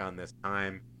look back on this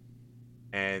time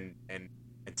and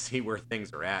see where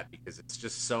things are at, because it's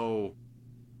just so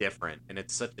different and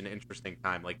it's such an interesting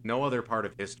time. Like no other part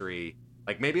of history,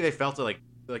 like maybe they felt it like,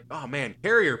 oh man,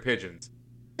 carrier pigeons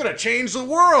gonna change the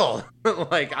world.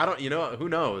 Like I don't, who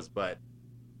knows? But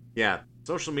yeah,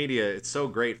 social media, it's so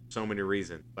great for so many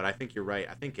reasons, but I think you're right.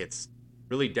 I think it's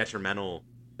really detrimental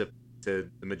to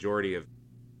the majority of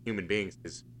human beings,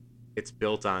 because it's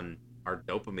built on our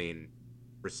dopamine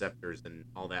receptors and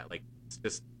all that. Like it's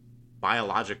just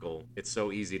biological. It's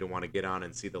so easy to want to get on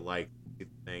and see the likes, see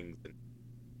the things, and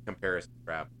comparison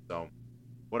trap. So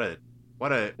what an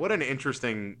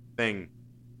interesting thing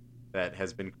that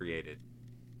has been created.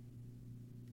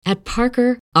 At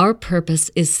Parker, our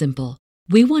purpose is simple.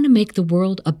 We want to make the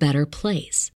world a better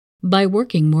place by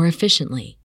working more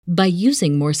efficiently, by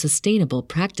using more sustainable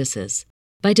practices,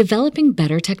 by developing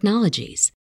better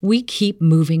technologies. We keep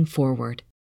moving forward.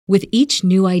 With each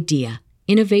new idea,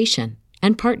 innovation,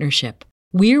 and partnership,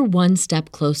 we're one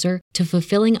step closer to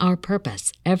fulfilling our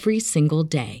purpose every single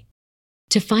day.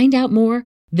 To find out more,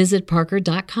 visit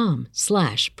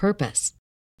parker.com/purpose.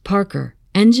 Parker,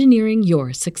 engineering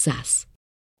your success.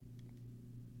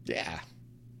 Yeah,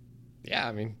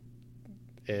 I mean,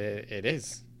 it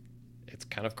is. It's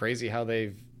kind of crazy how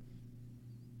they've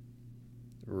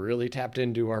really tapped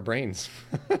into our brains.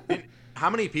 How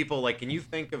many people, can you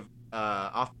think of,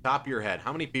 off the top of your head,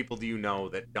 how many people do you know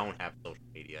that don't have social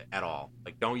media at all?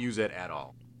 Like, don't use it at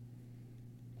all?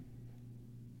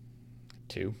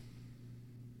 2.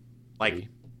 Like,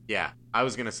 yeah, I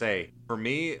was going to say, for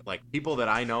me, people that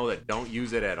I know that don't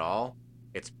use it at all,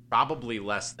 it's probably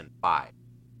less than 5.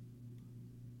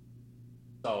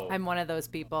 So I'm one of those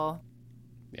people.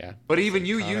 Yeah. But even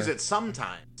you use it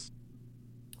sometimes.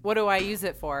 What do I use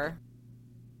it for?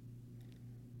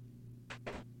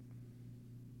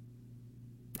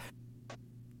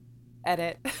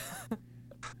 Edit.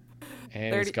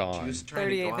 And he's gone. She was trying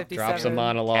to go out 38:57. Drops a Seven.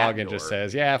 monologue Cat and just door.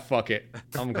 says, "Yeah, fuck it,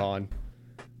 I'm gone."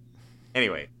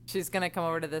 Anyway, She's gonna come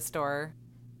over to the store.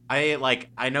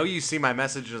 I know you see my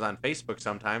messages on Facebook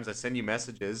sometimes. I send you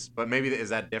messages, but maybe is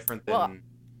that different than? Well,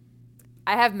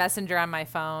 I have Messenger on my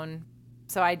phone,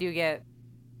 so I do get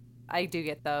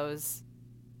those.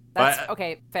 That's But-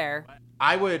 okay. Fair.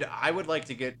 I would like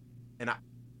to get, and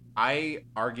I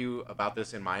argue about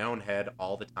this in my own head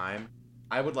all the time.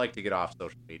 I would like to get off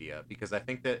social media because I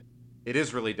think that it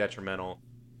is really detrimental.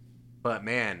 But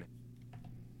man,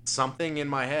 something in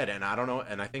my head, and I don't know,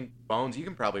 and I think Bones, you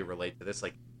can probably relate to this.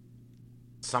 Like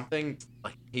something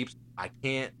like keeps, I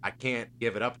can't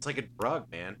give it up. It's like a drug,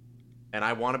 man, and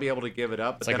I want to be able to give it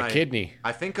up. It's But like then a kidney.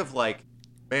 I think of like,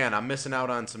 man, I'm missing out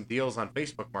on some deals on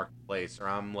Facebook Marketplace, or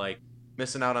I'm like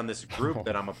missing out on this group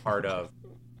that I'm a part of.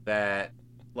 That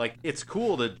like it's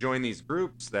cool to join these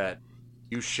groups that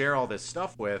you share all this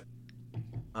stuff with.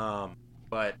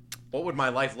 But what would my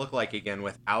life look like again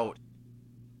without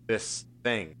this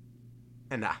thing?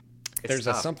 And it's There's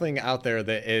tough. something out there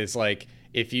that is like,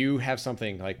 if you have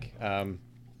something like, I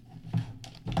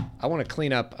want to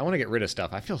clean up, I want to get rid of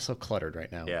stuff. I feel so cluttered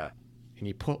right now. Yeah.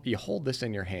 And you hold this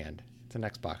in your hand. It's an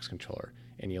Xbox controller,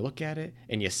 and you look at it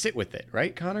and you sit with it,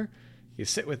 right, Connor? You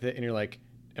sit with it and you're like,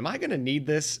 am I going to need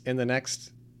this in the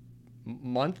next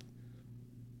month?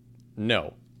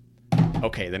 No.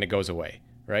 Okay, then it goes away,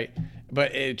 right?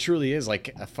 But it truly is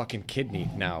like a fucking kidney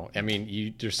now. I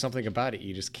mean, there's something about it.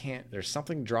 You just can't. There's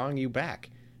something drawing you back.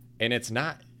 And it's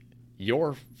not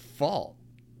your fault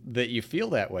that you feel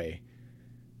that way.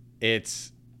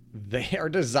 They are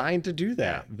designed to do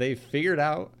that. Yeah. They figured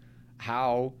out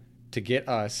how to get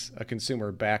us, a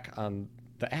consumer, back on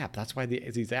the app. That's why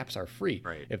these apps are free.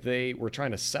 Right. If they were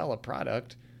trying to sell a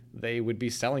product, they would be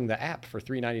selling the app for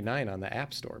 $3.99 on the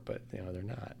App Store, but they're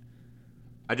not.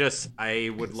 I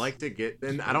would like to get,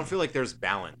 and I don't feel like there's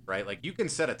balance, right? Like you can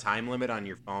set a time limit on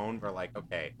your phone for like,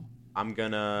 okay, I'm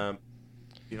gonna,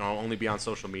 only be on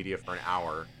social media for an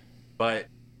hour, but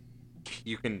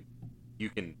you can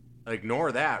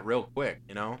ignore that real quick,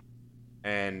 and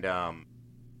I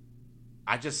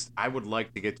would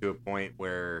like to get to a point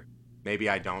where maybe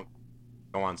I don't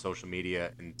go on social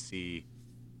media and see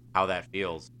how that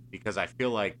feels, because I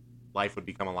feel like life would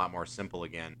become a lot more simple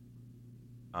again.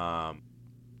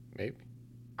 Maybe.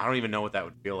 I don't even know what that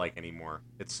would feel like anymore.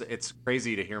 It's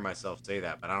crazy to hear myself say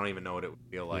that, but I don't even know what it would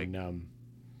feel like.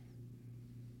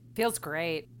 Feels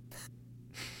great.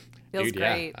 Feels Dude,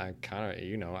 great. yeah, I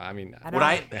kind of, I mean,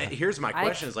 Here's my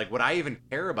question: is like, would I even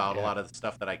care about a lot of the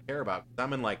stuff that I care about? 'Cause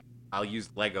I'm in like, I'll use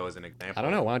Lego as an example. I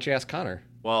don't know. Why don't you ask Connor?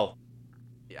 Well,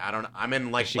 yeah, I don't know. I'm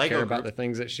in like Does she Lego care about groups. the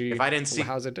things that she? If I didn't see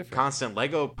how's it different? constant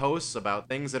Lego posts about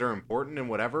things that are important and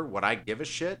whatever, would I give a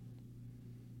shit?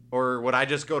 Or would I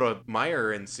just go to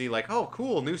Meijer and see like, oh,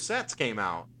 cool, new sets came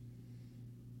out?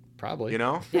 Probably.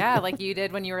 Yeah, like you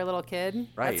did when you were a little kid.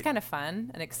 Right. That's kind of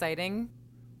fun and exciting.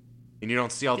 And you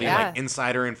don't see all the Yeah. like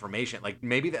insider information. Like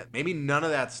maybe none of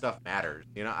that stuff matters.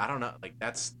 I don't know. Like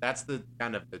that's the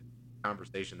kind of the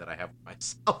conversation that I have with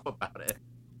myself about it.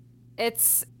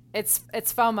 It's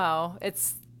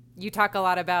FOMO. You talk a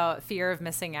lot about fear of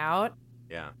missing out.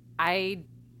 Yeah.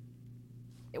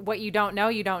 What you don't know,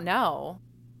 you don't know.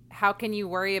 How can you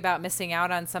worry about missing out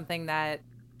on something that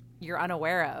you're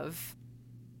unaware of?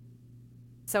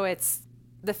 So it's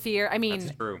the fear. I mean,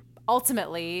 That's true.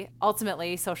 ultimately,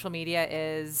 social media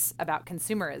is about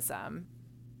consumerism.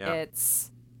 Yeah.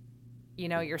 It's,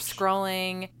 you're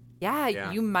scrolling.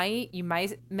 Yeah, you might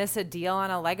miss a deal on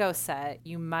a Lego set.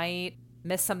 You might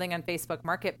miss something on Facebook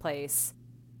Marketplace,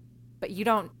 but you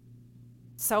don't.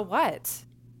 So what?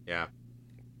 Yeah.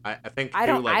 I think I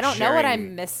too, don't. like, I don't know what I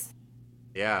sharing- miss.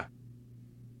 Yeah.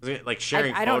 Like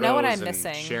sharing I don't know what photos I'm and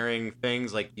missing. sharing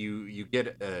things like you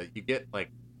get like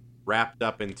wrapped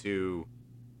up into,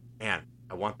 man,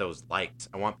 I want those likes.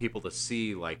 I want people to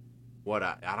see like what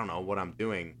I don't know what I'm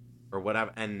doing or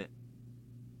whatever, and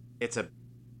it's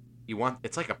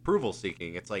like approval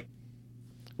seeking. It's like,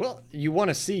 Well, you want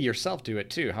to see yourself do it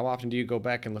too. How often do you go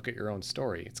back and look at your own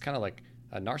story? It's kind of like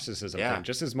a narcissism thing.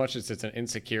 Just as much as it's an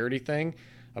insecurity thing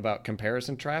about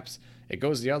comparison traps, it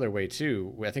goes the other way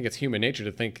too. I think it's human nature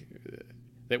to think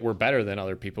that we're better than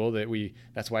other people,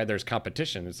 that's why there's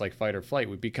competition. It's like fight or flight.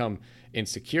 We become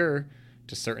insecure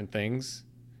to certain things,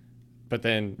 but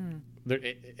then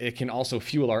it can also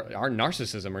fuel our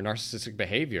narcissism or narcissistic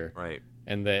behavior. right.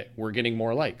 And that we're getting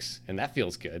more likes, and that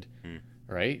feels good,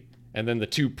 right? And then the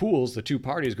two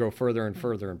parties grow further and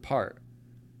further apart.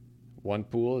 One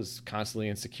pool is constantly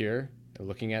insecure, they're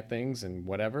looking at things and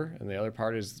whatever, and the other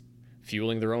part is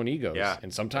fueling their own egos. Yeah.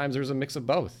 And sometimes there's a mix of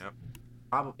both. Yep.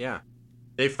 Probably, yeah.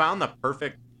 They found the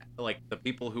perfect, like the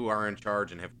people who are in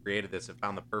charge and have created this have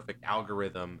found the perfect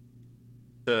algorithm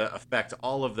to affect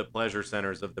all of the pleasure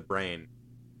centers of the brain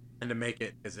and to make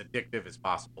it as addictive as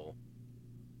possible.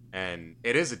 And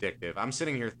it is addictive. I'm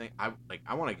sitting here thinking,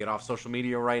 I want to get off social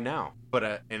media right now.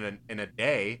 But in a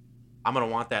day, I'm gonna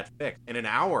want that fixed. In an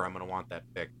hour, I'm gonna want that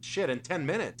fixed. Shit, in 10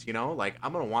 minutes, like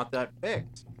I'm gonna want that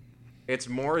fixed. It's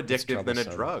more addictive than a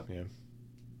drug. Yeah.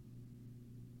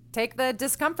 Take the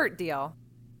discomfort deal.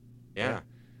 Yeah.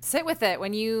 Sit with it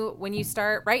when you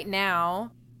start. Right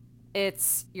now,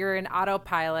 you're in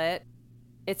autopilot.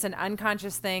 It's an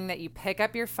unconscious thing that you pick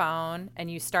up your phone and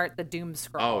you start the doom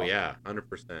scroll. Oh yeah,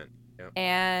 100%. Yeah.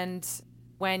 And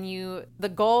the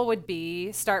goal would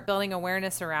be start building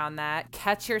awareness around that,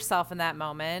 catch yourself in that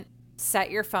moment,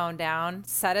 set your phone down,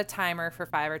 set a timer for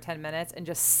 5 or 10 minutes and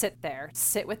just sit there.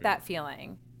 Sit with that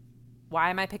feeling. Why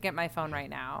am I picking up my phone right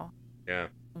now? Yeah.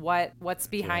 What's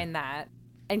behind that?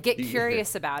 And get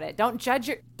curious about it. Don't judge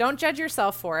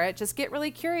yourself for it. Just get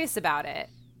really curious about it.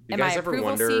 Am I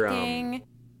approval seeking?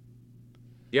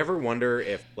 Do you ever wonder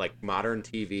if like modern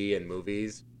TV and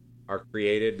movies are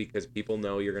created because people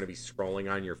know you're going to be scrolling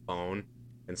on your phone,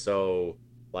 and so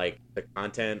like the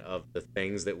content of the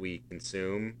things that we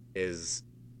consume is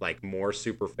like more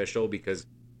superficial because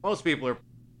most people are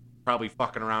probably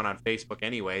fucking around on Facebook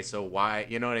anyway, so why,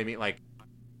 you know what I mean? Like,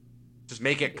 just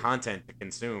make it content to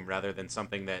consume rather than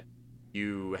something that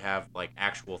you have like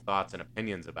actual thoughts and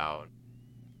opinions about.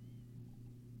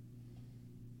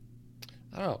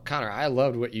 I don't know, Connor, I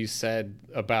loved what you said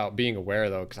about being aware,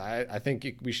 though, because I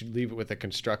think we should leave it with a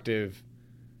constructive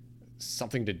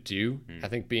something to do. I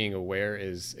think being aware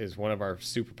is one of our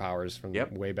superpowers from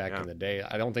way back in the day.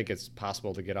 I don't think it's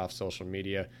possible to get off social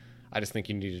media. I just think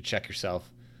you need to check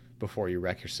yourself before you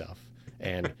wreck yourself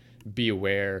and be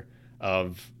aware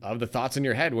of the thoughts in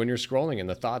your head when you're scrolling and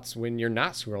the thoughts when you're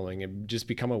not scrolling, and just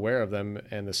become aware of them.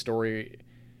 And the story,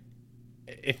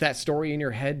 if that story in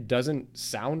your head doesn't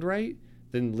sound right,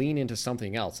 then lean into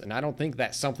something else. And I don't think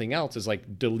that something else is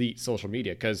like delete social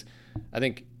media, because I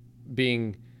think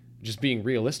being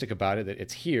realistic about it, that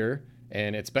it's here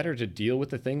and it's better to deal with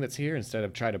the thing that's here instead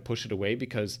of try to push it away,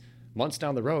 because months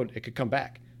down the road it could come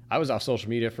back. I was off social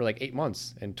media for like 8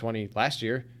 months in last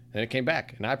year, and it came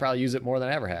back, and I probably use it more than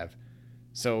I ever have.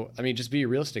 So I mean, just be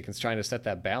realistic and trying to set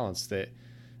that balance that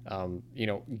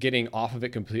getting off of it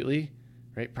completely,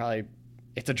 right? Probably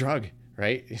it's a drug,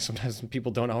 right? Sometimes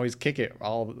people don't always kick it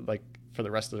all like for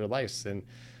the rest of their lives. And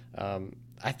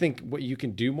I think what you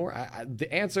can do more,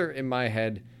 the answer in my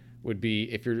head would be,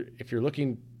 if you're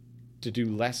looking to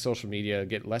do less social media,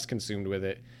 get less consumed with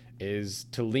it, is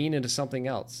to lean into something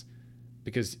else,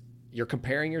 because you're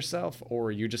comparing yourself,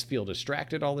 or you just feel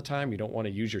distracted all the time. You don't want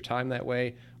to use your time that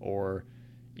way, or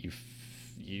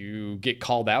you get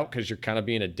called out because you're kind of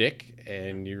being a dick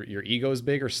and your ego's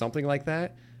big or something like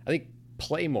that. I think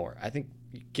play more. I think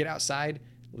get outside,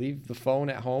 leave the phone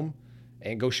at home,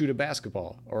 and go shoot a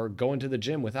basketball, or go into the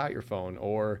gym without your phone,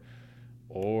 or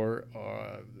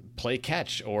play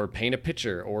catch, or paint a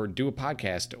picture, or do a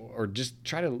podcast, or just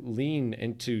try to lean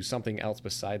into something else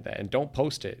beside that. And don't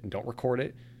post it and don't record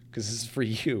it, because this is for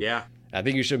you. Yeah. I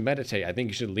think you should meditate. I think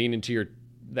you should lean into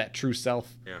that true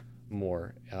self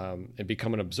more, and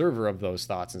become an observer of those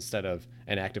thoughts instead of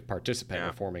an active participant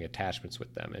or forming attachments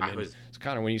with them. And so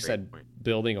Connor, when you said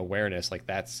building awareness, like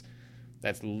that's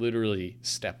literally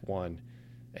step one,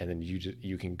 and then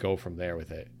you can go from there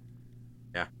with it.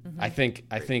 Yeah. Mm-hmm.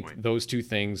 I think those two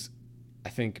things, I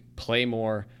think play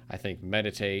more, I think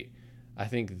meditate, I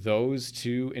think those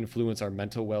two influence our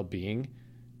mental well-being,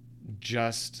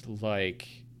 just like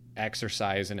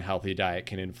exercise and a healthy diet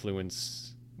can influence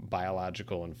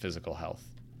biological and physical health.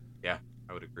 Yeah,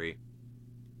 I would agree.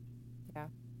 Yeah.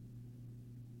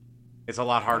 It's a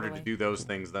lot harder to do those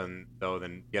things than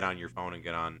get on your phone and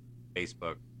get on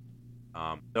Facebook.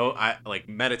 Though I like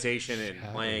meditation and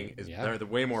playing they're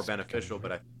way more beneficial,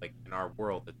 but I like in our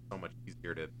world it's so much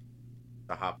easier to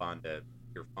hop onto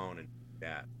your phone and do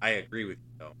that. I agree with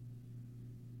you though.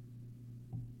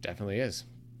 Definitely is.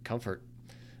 Comfort.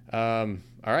 All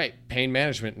right, pain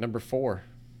management, number 4.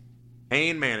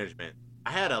 Pain management.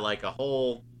 I had a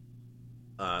whole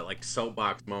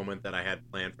soapbox moment that I had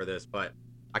planned for this, but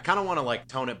I kind of want to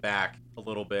tone it back a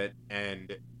little bit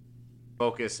and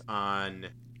focus on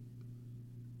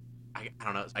I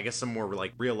don't know, I guess some more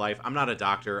real life. I'm not a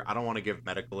doctor. I don't want to give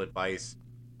medical advice.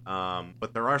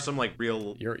 But there are some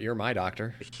real You're my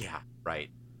doctor. Yeah, right.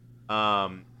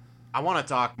 I want to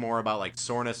talk more about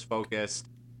soreness focused,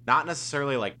 not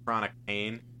necessarily chronic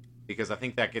pain, because I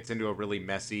think that gets into a really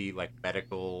messy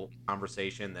medical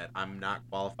conversation that I'm not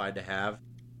qualified to have.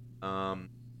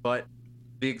 But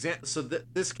the example, so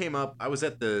this came up. I was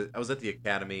at the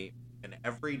academy, and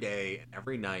every day and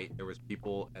every night there was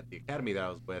people at the academy that I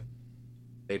was with.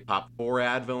 They'd pop 4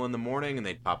 Advil in the morning, and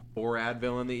they'd pop 4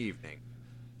 Advil in the evening.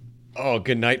 Oh,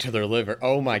 good night to their liver.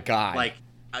 Oh my god. Like,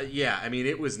 yeah, I mean,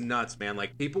 it was nuts, man.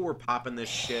 Like, people were popping this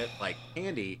shit like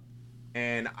candy,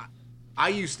 and I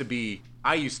used to be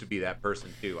that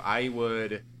person too. I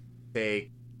would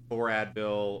take 4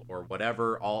 Advil or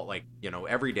whatever, all like,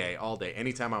 every day, all day,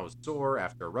 anytime I was sore,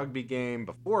 after a rugby game,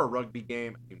 before a rugby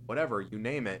game, I mean, whatever, you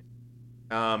name it.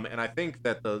 And I think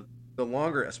that the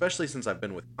longer, especially since I've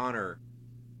been with Connor,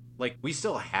 like, we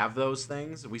still have those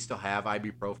things. We still have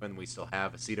ibuprofen. We still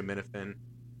have acetaminophen.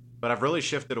 But I've really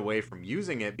shifted away from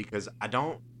using it because I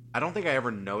don't think I ever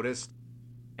noticed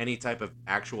any type of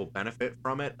actual benefit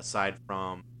from it aside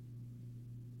from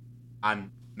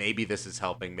maybe this is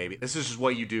helping. Maybe this is just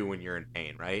what you do when you're in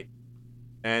pain, right?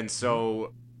 And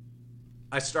so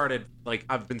I started, like,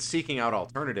 I've been seeking out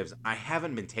alternatives. I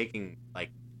haven't been taking, like,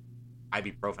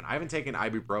 ibuprofen. I haven't taken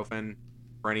ibuprofen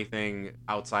for anything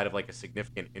outside of like a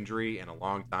significant injury in a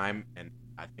long time, and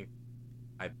I think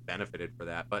I've benefited for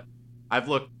that. But I've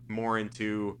looked more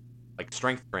into like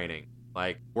strength training,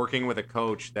 like working with a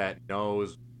coach that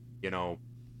knows,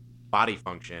 body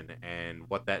function and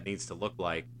what that needs to look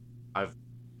like. I've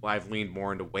leaned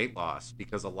more into weight loss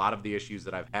because a lot of the issues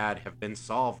that I've had have been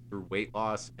solved through weight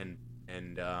loss and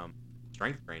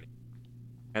strength training.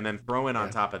 And then throw in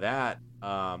on top of that,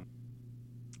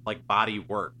 like body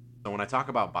work. So when I talk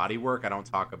about body work, I don't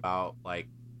talk about like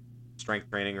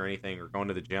strength training or anything or going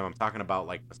to the gym. I'm talking about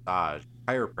like massage,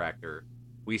 chiropractor.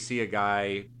 We see a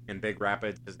guy in Big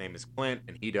Rapids. His name is Clint,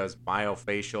 and he does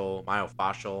myofascial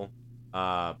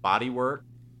body work.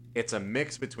 It's a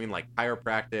mix between like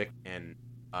chiropractic and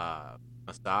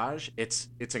massage. It's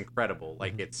incredible.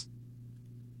 Like it's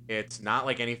not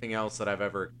like anything else that I've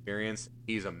ever experienced.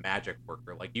 He's a magic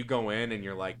worker. Like, you go in and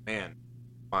you're like, man,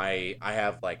 I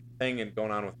have like thing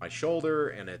going on with my shoulder,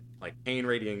 and it's like pain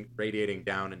radiating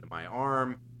down into my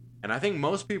arm. And I think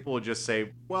most people would just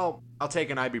say, well, I'll take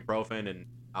an ibuprofen and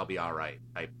I'll be all right,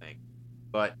 type thing.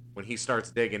 But when he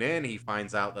starts digging in, he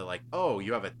finds out that like, oh,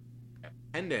 you have a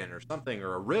tendon or something,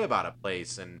 or a rib out of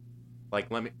place, and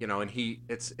like, let me, and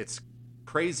it's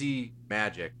crazy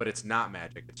magic, but it's not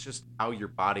magic. It's just how your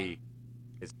body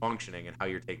is functioning and how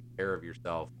you're taking care of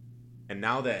yourself. And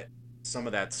now that some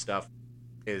of that stuff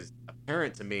is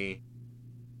apparent to me,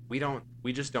 we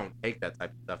just don't take that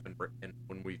type of stuff. And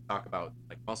when we talk about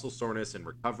like muscle soreness and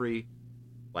recovery,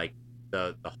 like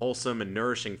the wholesome and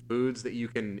nourishing foods that you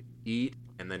can eat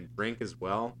and then drink as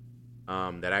well,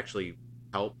 that actually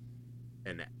help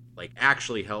and like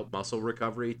actually help muscle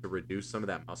recovery to reduce some of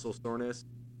that muscle soreness.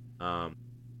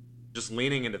 Just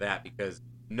leaning into that, because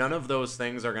none of those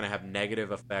things are going to have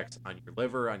negative effects on your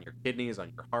liver, on your kidneys,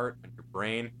 on your heart, on your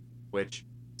brain, which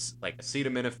like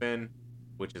acetaminophen,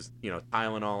 which is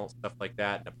Tylenol, stuff like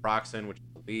that, naproxen, which is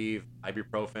Aleve,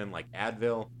 ibuprofen, like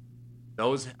Advil,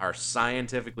 those are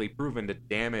scientifically proven to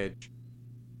damage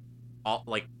all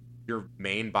like your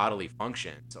main bodily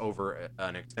functions over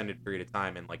an extended period of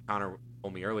time. And like Connor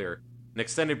told me earlier, an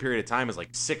extended period of time is like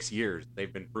 6 years.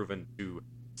 They've been proven to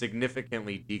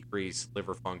significantly decrease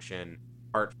liver function,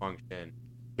 heart function,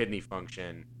 kidney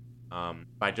function,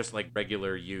 by just like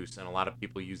regular use. And a lot of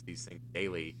people use these things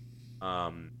daily.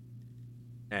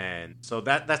 And so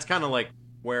that's kind of like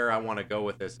where I want to go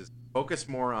with this, is focus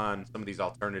more on some of these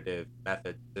alternative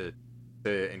methods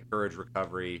to encourage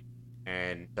recovery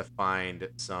and to find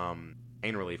some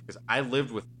pain relief. Because I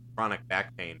lived with chronic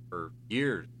back pain for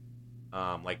years,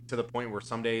 like to the point where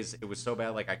some days it was so bad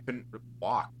like I couldn't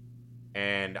walk.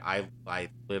 And I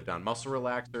lived on muscle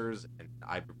relaxers and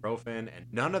ibuprofen, and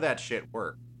none of that shit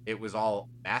worked. It was all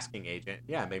masking agent.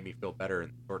 Yeah, it made me feel better in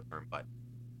the short term, but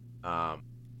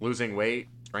losing weight,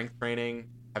 strength training,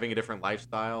 having a different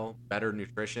lifestyle, better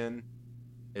nutrition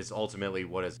is ultimately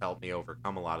what has helped me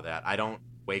overcome a lot of that. I don't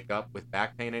wake up with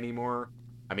back pain anymore.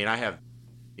 I mean, I have,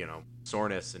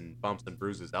 soreness and bumps and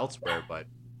bruises elsewhere, but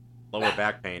lower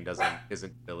back pain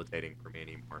isn't debilitating for me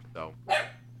anymore. So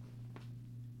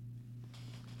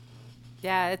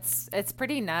yeah, it's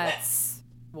pretty nuts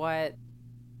what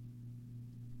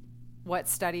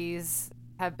studies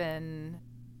have been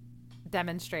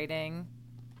demonstrating.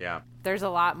 Yeah. There's a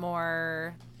lot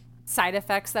more side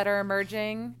effects that are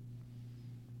emerging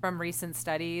from recent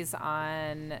studies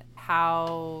on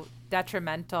how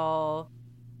detrimental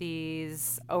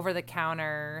these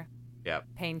over-the-counter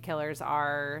painkillers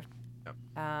are,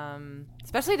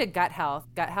 especially to gut health.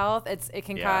 Gut health, it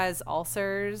can cause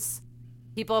ulcers.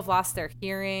 People have lost their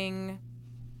hearing.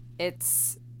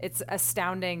 It's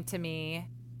astounding to me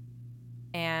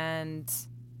And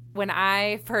when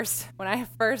I first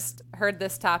heard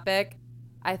this topic,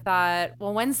 I thought,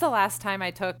 well, when's the last time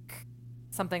I took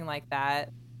something like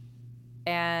that?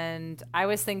 And I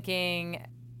was thinking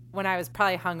when I was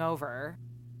probably hungover.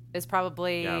 Is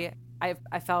probably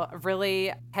I felt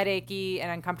really headachy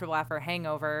and uncomfortable after a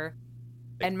hangover.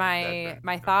 And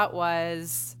my thought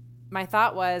was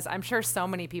I'm sure so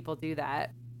many people do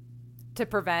that to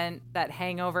prevent that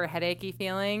hangover headachy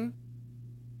feeling.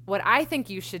 What I think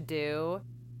you should do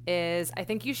is I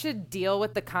think you should deal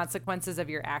with the consequences of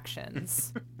your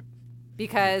actions.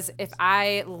 Because if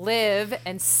I live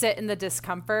and sit in the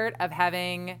discomfort of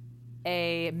having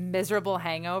a miserable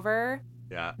hangover,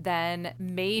 then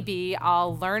maybe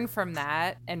I'll learn from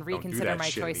that and reconsider my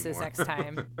choices next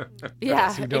time.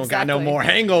 Yeah, you don't got no more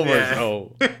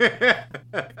hangovers.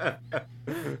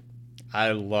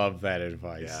 I love that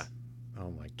advice. Yeah.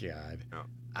 Oh my God. No.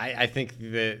 I think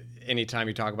that anytime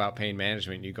you talk about pain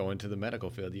management, you go into the medical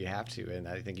field, you have to. And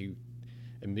I think you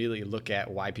immediately look at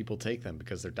why people take them,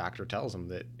 because their doctor tells them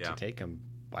that to take them.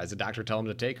 Why does the doctor tell them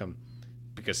to take them?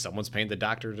 Because someone's paying the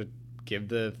doctor to give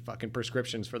the fucking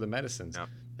prescriptions for the medicines. Yep.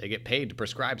 They get paid to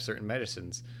prescribe certain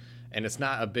medicines. And it's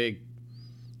not a big,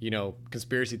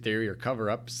 conspiracy theory or cover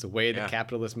up. It's the way that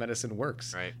capitalist medicine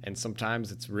works. Right. And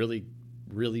sometimes it's really,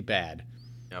 really bad.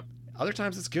 Yep. Other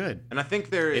times it's good. And I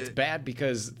think it's bad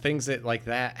because things that like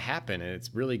that happen, and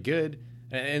it's really good.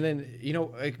 And then,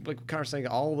 like Connor was saying,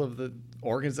 all of the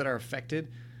organs that are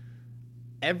affected,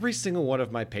 every single one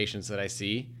of my patients that I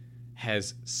see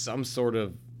has some sort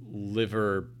of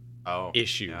liver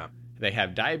issue. Yeah. They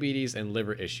have diabetes and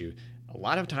liver issue. A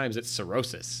lot of times it's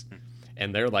cirrhosis.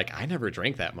 And they're like, I never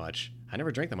drank that much. I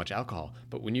never drank that much alcohol.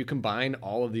 But when you combine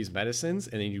all of these medicines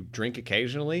and then you drink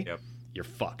occasionally, you're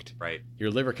fucked. Right.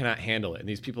 Your liver cannot handle it. And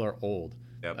these people are old.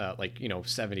 Yep.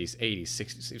 70s, 80s,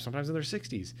 60s, sometimes in their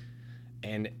 60s.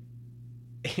 And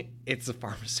it's the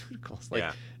pharmaceuticals.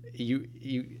 Like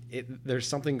there's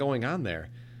something going on there.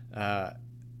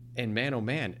 And man, oh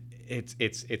man,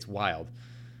 it's wild.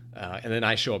 And then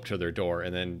I show up to their door,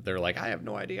 and then they're like, I have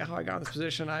no idea how I got in this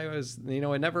position. I was,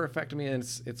 it never affected me, and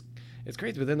it's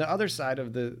crazy. But then the other side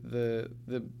of the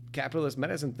capitalist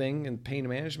medicine thing and pain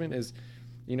management is,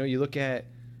 you look at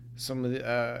some of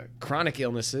the chronic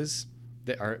illnesses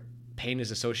that are pain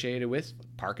is associated with.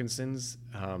 Parkinson's,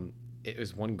 it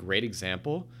was one great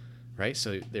example, right?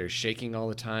 So they're shaking all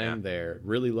the time. Yeah. They're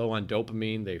really low on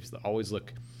dopamine. They always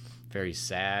look very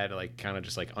sad, like kind of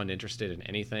just like uninterested in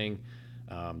anything.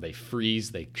 They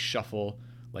freeze, they shuffle,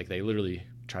 like they literally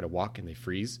try to walk and they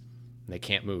freeze and they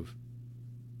can't move.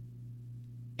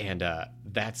 And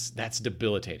that's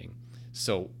debilitating.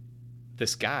 So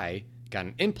this guy got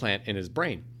an implant in his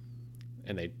brain,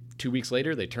 and 2 weeks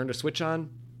later they turned a switch on,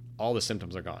 all the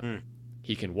symptoms are gone.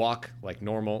 He can walk like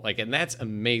normal, and that's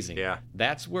amazing. Yeah.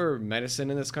 That's where medicine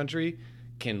in this country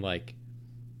can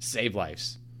save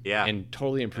lives. Yeah. And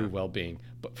totally improve well-being.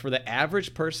 But for the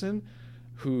average person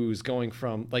who's going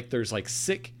from there's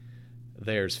sick,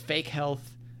 there's fake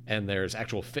health, and there's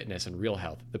actual fitness and real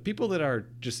health. The people that are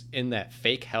just in that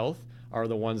fake health are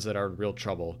the ones that are in real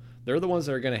trouble. They're the ones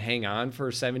that are going to hang on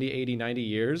for 70, 80, 90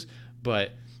 years,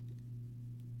 but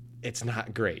it's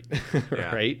not great,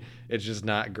 right? It's just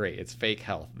not great. It's fake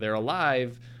health. They're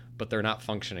alive, but they're not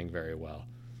functioning very well.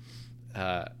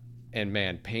 And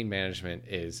man, pain management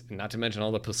is, not to mention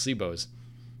all the placebos,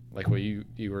 like what you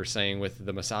were saying with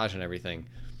the massage and everything.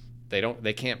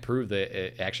 They can't prove that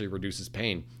it actually reduces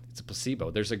pain. It's a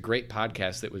placebo. There's a great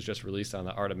podcast that was just released on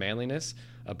the Art of Manliness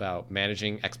about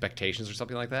managing expectations or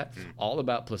something like that. All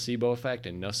about placebo effect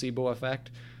and nocebo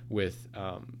effect with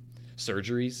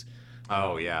surgeries.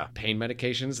 Pain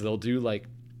medications.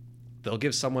 They'll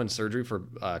give someone surgery for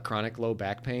chronic low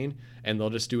back pain, and they'll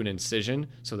just do an incision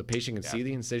so the patient can see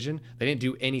the incision. They didn't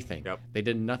do anything. Yep. They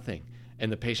did nothing.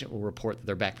 And the patient will report that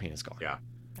their back pain is gone. Yeah.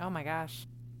 Oh my gosh.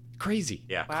 Crazy.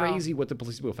 Yeah. Wow. Crazy what the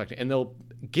placebo effect is. And they will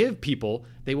give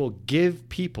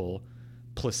people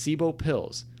placebo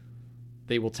pills.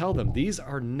 They will tell them these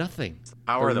are nothing. It's the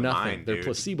power of the mind, They're dude.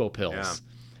 placebo pills.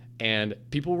 Yeah. And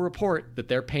people report that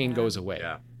their pain goes away.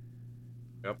 Yeah.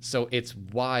 Yep. So it's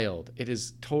wild. It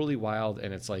is totally wild,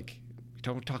 and it's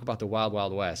don't talk about the wild,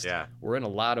 wild west. Yeah. We're in a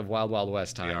lot of wild, wild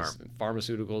west times.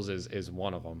 Pharmaceuticals is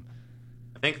one of them.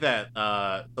 I think that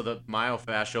so the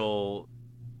myofascial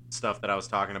stuff that I was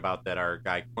talking about that our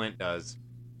guy Clint does,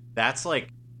 that's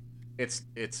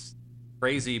it's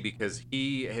crazy because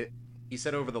he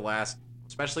said over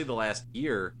especially the last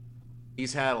year,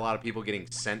 he's had a lot of people getting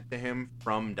sent to him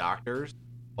from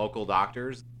local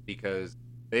doctors, because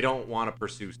they don't want to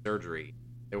pursue surgery.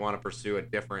 They want to pursue a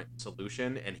different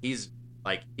solution, and he's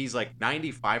Like, he's like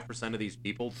 95% of these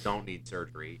people don't need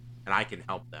surgery, and I can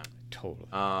help them. Totally.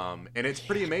 And it's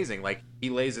pretty amazing. Like, he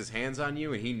lays his hands on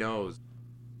you, and he knows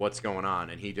what's going on,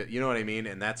 and you know what I mean?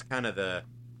 And that's kind of the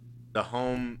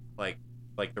home, like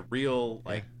the real,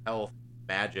 like, health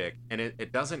magic. And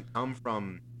it doesn't come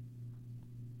from,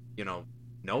 you know,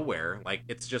 nowhere. Like,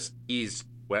 it's just, he's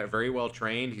very well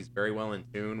trained. He's very well in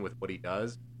tune with what he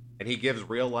does, and he gives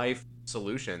real life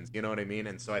solutions. You know what I mean?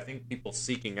 And so I think people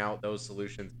seeking out those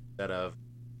solutions instead of,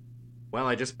 well,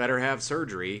 I just better have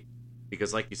surgery,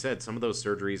 because like you said, some of those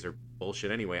surgeries are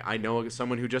bullshit anyway. I know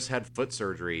someone who just had foot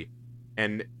surgery,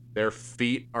 and their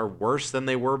feet are worse than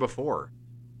they were before.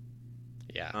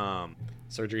 Yeah.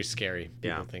 Surgery's scary.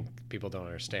 People don't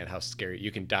understand how scary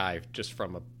you can die just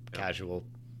from a casual,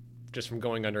 just from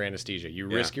going under anesthesia. You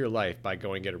risk your life by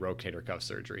going get a rotator cuff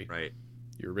surgery. Right.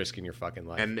 You're risking your fucking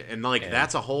life. And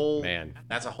that's a whole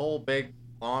big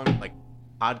long, like,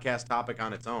 podcast topic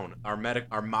on its own.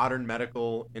 Our modern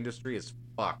medical industry is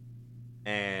fucked,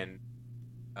 and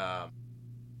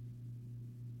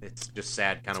it's just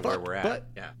sad kind of where we're at.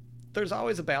 But there's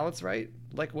always a balance, right?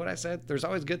 Like what I said, there's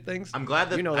always good things. I'm glad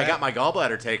that I got my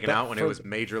gallbladder taken out when it was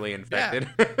majorly infected.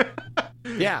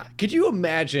 Yeah. Could you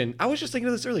imagine? I was just thinking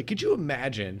of this earlier. Could you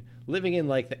imagine living in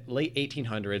like the late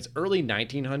 1800s, early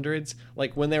 1900s,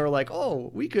 like when they were like, oh,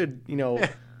 we could, you know,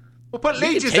 we'll put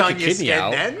leeches on your skin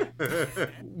out.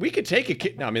 Then. We could take a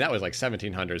kidney. No, I mean, that was like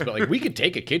 1700s, but like we could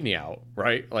take a kidney out,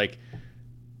 right? Like,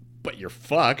 but you're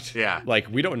fucked. Yeah. Like,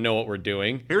 we don't know what we're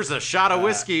doing. Here's a shot of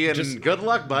whiskey and just good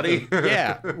luck, buddy.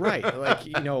 Yeah, right. Like,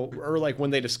 you know, or like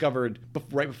when they discovered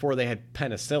right before they had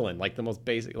penicillin, like the most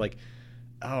basic, like,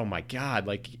 oh my God,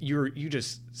 like you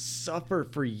just suffer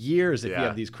for years if you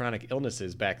have these chronic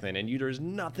illnesses back then, and there's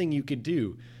nothing you could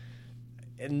do,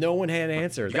 and no one had an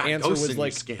answer. The answer was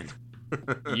like, skin.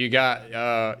 You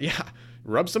got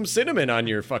rub some cinnamon on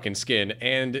your fucking skin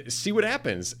and see what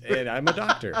happens. And I'm a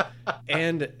doctor,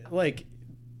 and like,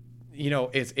 you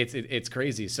know, it's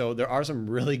crazy. So there are some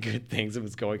really good things that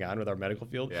was going on with our medical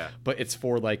field. Yeah. But it's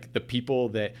for like the people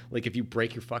that, like, if you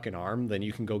break your fucking arm, then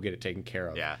you can go get it taken care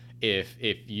of. Yeah. If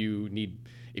you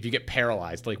get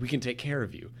paralyzed, like, we can take care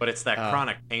of you. But it's that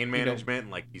chronic pain management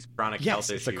and like these chronic health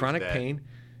issues. Yes, it's a chronic pain.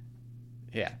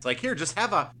 Yeah. It's like, here, just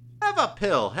have a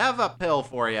pill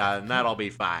for you, and that'll be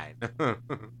fine.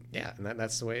 Yeah, and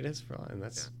that's the way it is, and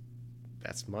that's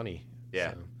money.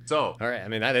 Yeah. So all right, I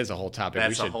mean, that is a whole topic.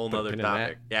 That's a whole nother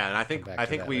topic. Yeah, and I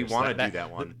think we want to do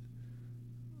that one.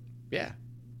 Yeah.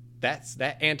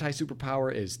 That anti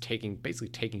superpower is basically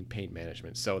taking pain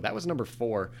management. So that was number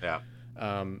 4. Yeah.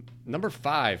 Number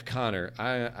 5, Connor.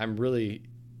 I'm really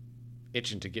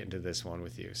itching to get into this one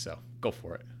with you. So go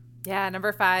for it. Yeah.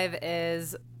 Number 5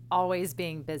 is always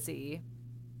being busy.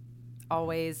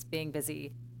 Always being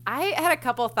busy. I had a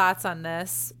couple thoughts on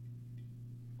this.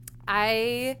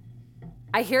 I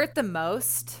hear it the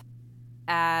most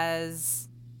as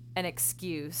an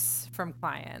excuse from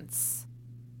clients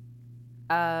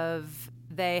of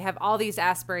they have all these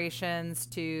aspirations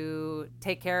to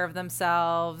take care of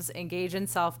themselves, engage in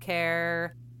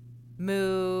self-care,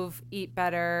 move, eat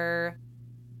better,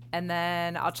 and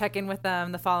then I'll check in with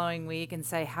them the following week and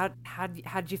say,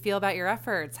 how'd you feel about your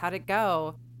efforts? How'd it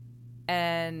go?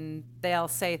 And they'll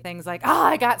say things like, oh,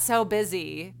 I got so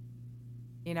busy,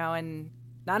 you know, and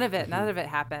none of it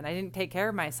happened. I didn't take care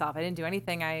of myself. I didn't do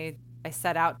anything I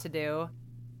set out to do.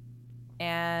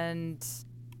 And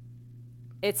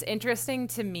it's interesting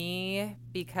to me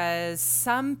because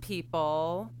some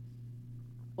people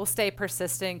will stay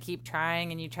persistent, keep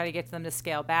trying, and you try to get them to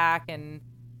scale back and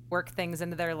work things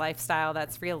into their lifestyle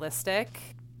that's realistic.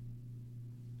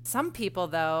 Some people,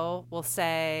 though, will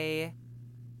say,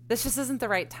 this just isn't the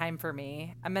right time for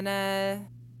me. I'm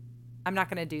not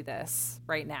going to do this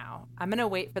right now. I'm going to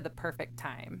wait for the perfect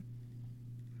time.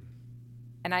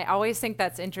 And I always think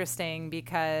that's interesting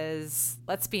because,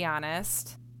 let's be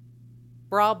honest,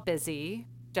 we're all busy,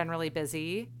 generally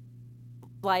busy.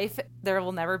 There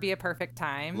will never be a perfect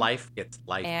time. Life gets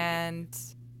lifey. And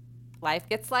life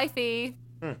gets lifey.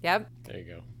 Yep. There you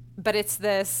go. But it's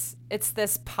this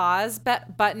pause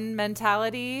button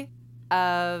mentality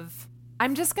of,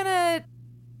 I'm just going to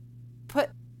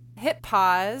hit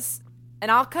pause and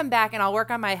I'll come back and I'll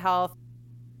work on my health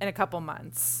in a couple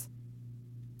months.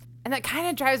 And that kind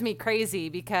of drives me crazy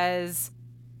because,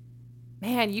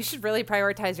 man, you should really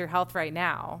prioritize your health right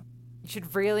now. You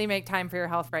should really make time for your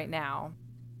health right now,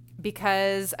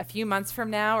 because a few months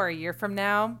from now or a year from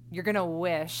now, you're going to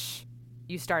wish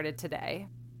you started today,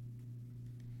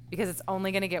 because it's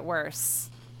only going to get worse.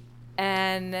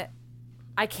 And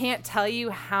I can't tell you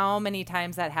how many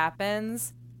times that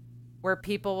happens. where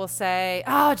people will say,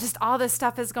 oh, just all this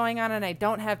stuff is going on and I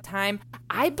don't have time.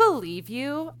 I believe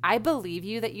you. I believe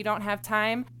you that you don't have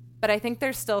time, but I think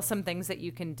there's still some things that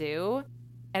you can do.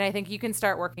 And I think you can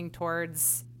start working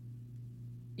towards,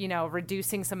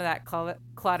 reducing some of that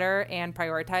clutter and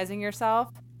prioritizing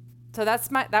yourself. So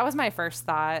that was my first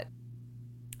thought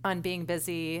on being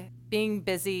busy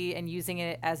and using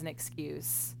it as an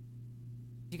excuse.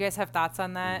 Do you guys have thoughts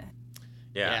on that?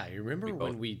 Yeah, you remember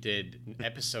when we did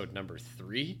episode number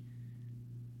 3,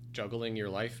 juggling your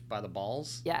life by the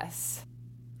balls? Yes.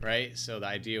 Right? So the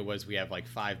idea was we have like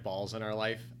 5 balls in our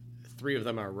life. 3 of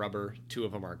them are rubber, 2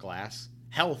 of them are glass.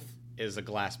 Health is a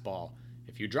glass ball.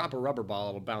 If you drop a rubber ball,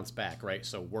 it'll bounce back, right?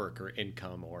 So work or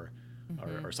income or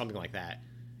something like that.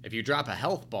 If you drop a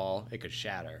health ball, it could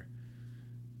shatter.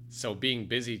 So being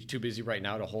too busy right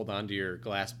now to hold on to your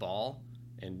glass ball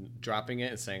and dropping it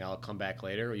and saying, I'll come back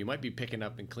later, or you might be picking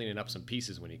up and cleaning up some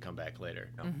pieces when you come back later.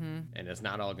 And it's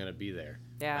not all going to be there.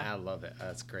 Yeah. I love it.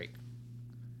 That's great.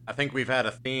 I think we've had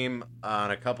a theme on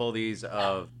a couple of these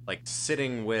of like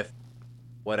sitting with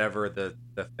whatever the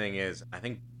thing is. I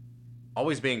think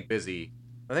always being busy.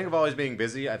 I think of always being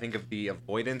busy. I think of the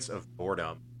avoidance of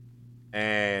boredom.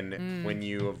 And when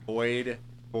you avoid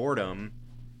boredom,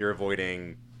 you're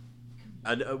avoiding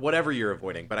whatever you're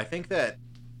avoiding. But I think that,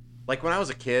 like when I was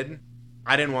a kid,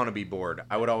 I didn't want to be bored.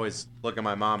 I would always look at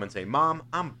my mom and say, Mom,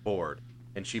 I'm bored.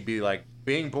 And she'd be like,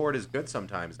 being bored is good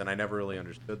sometimes. And I never really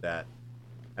understood that.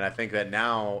 And I think that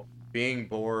now being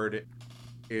bored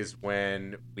is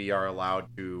when we are allowed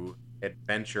to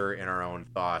adventure in our own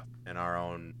thoughts and our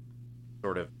own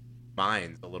sort of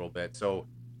minds a little bit. So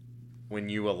when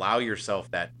you allow yourself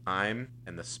that time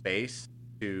and the space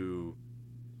to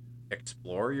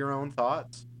explore your own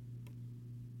thoughts,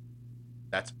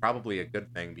 that's probably a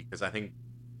good thing, because I think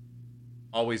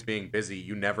always being busy,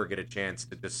 you never get a chance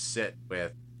to just sit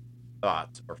with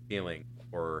thoughts or feelings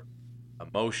or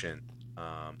emotions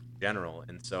in general.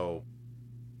 And so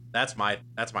that's my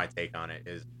take on it.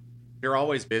 Is you're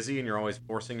always busy and you're always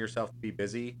forcing yourself to be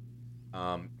busy.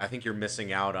 I think you're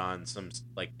missing out on some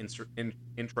like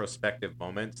introspective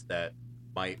moments that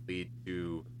might lead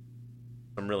to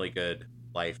some really good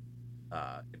life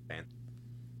advancement.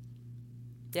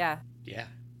 Yeah. Yeah.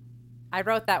 I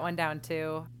wrote that one down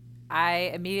too.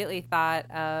 I immediately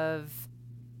thought of,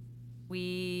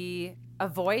 we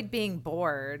avoid being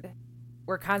bored.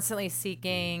 We're constantly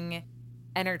seeking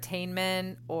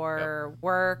entertainment or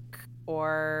work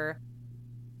or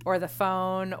the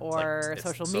phone or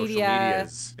social media.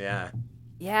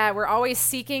 Yeah, we're always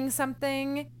seeking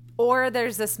something. Or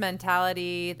there's this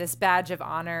mentality, this badge of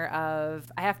honor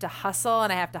of, I have to hustle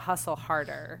and I have to hustle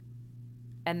harder.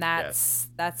 And that's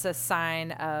a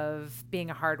sign of being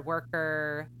a hard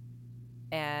worker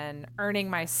and earning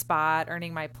my spot,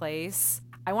 earning my place.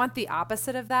 I want the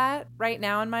opposite of that right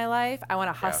now in my life. I want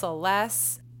to hustle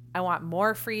less. I want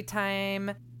more free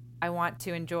time. I want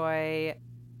to enjoy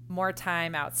more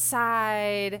time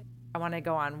outside. I want to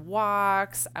go on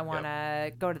walks. I want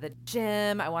to go to the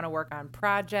gym. I want to work on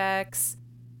projects.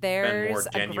 There's more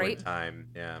genuine time.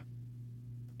 Yeah.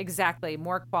 Exactly.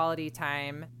 More quality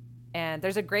time. And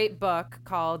there's a great book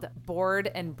called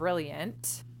Bored and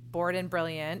Brilliant.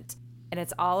 And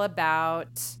it's all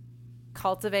about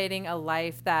cultivating a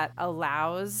life that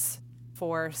allows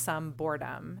for some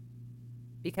boredom.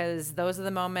 Because those are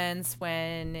the moments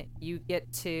when you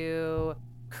get to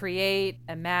create,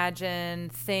 imagine,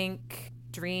 think,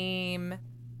 dream,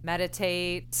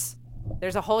 meditate.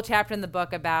 There's a whole chapter in the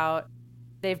book about,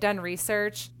 they've done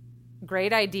research,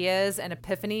 great ideas and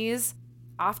epiphanies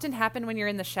often happen when you're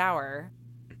in the shower,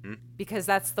 because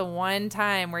that's the one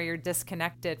time where you're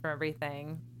disconnected from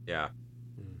everything. Yeah.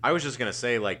 I was just going to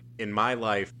say, like, in my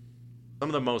life, some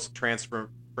of the most transformative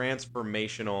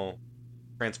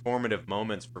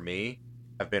moments for me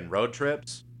have been road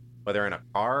trips, whether in a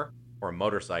car or a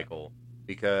motorcycle,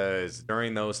 because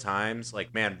during those times,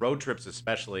 like, man, road trips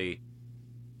especially,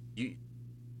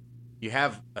 you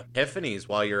have epiphanies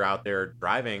while you're out there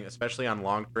driving, especially on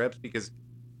long trips, because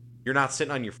you're not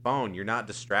sitting on your phone, you're not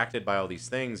distracted by all these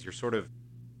things,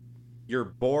 you're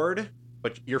bored,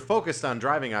 but you're focused on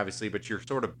driving, obviously, but you're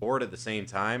sort of bored at the same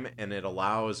time, and it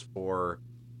allows for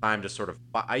time to sort of,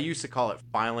 I used to call it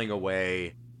filing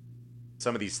away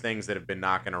some of these things that have been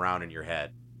knocking around in your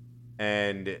head.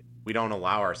 And we don't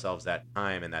allow ourselves that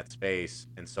time and that space.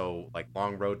 And so, like,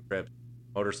 long road trips,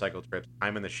 motorcycle trips,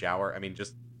 time in the shower, I mean,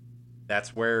 just,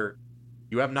 that's where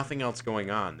you have nothing else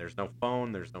going on. There's no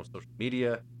phone, there's no social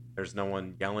media, there's no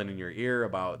one yelling in your ear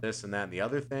about this and that and the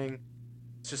other thing.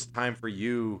 It's just time for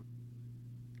you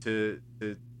to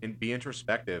be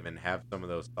introspective and have some of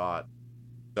those thoughts.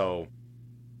 So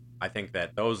I think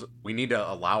that we need to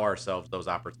allow ourselves those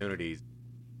opportunities,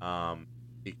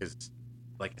 because,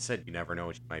 like I said, you never know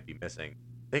what you might be missing.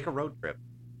 Take a road trip.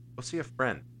 Go see a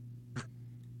friend.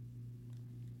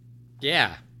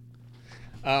 Yeah.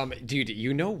 Dude,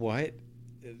 you know what?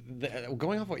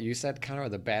 Going off what you said, kind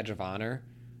of the badge of honor.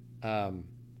 Have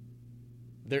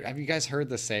you guys heard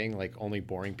the saying, like, only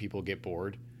boring people get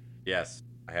bored? Yes,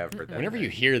 I have heard that. Whenever you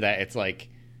hear that, it's like,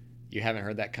 you haven't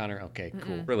heard that, Connor? Okay,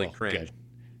 cool. Really cringe. Good.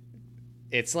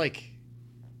 It's like,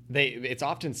 it's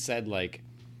often said, like,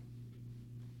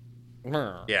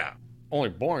 yeah, only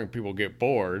boring people get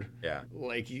bored. Yeah.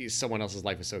 Like, someone else's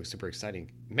life is so super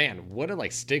exciting. Man, what a,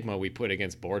 like, stigma we put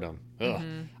against boredom. Ugh.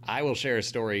 I will share a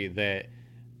story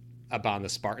about the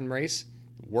Spartan race.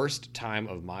 Worst time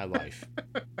of my life.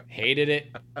 Hated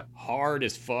it. Hard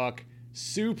as fuck.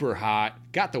 Super hot.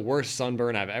 Got the worst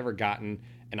sunburn I've ever gotten.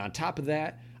 And on top of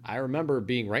that, I remember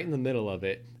being right in the middle of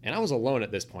it. And I was alone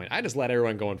at this point. I just let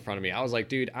everyone go in front of me. I was like,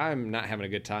 dude, I'm not having a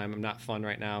good time. I'm not fun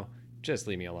right now. Just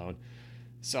leave me alone.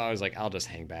 So I was like, I'll just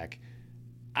hang back.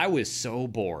 I was so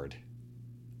bored.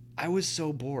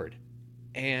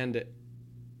 And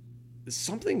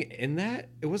something in that,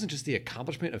 it wasn't just the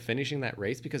accomplishment of finishing that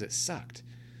race, because it sucked.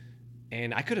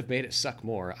 And I could have made it suck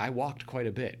more. I walked quite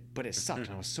a bit, but it sucked.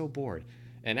 And I was so bored.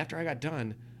 And after I got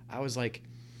done, I was like,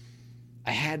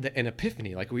 I had an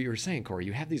epiphany. Like we were saying, Corey,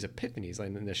 you have these epiphanies, like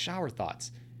in the shower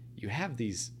thoughts. You have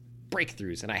these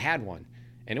breakthroughs, and I had one.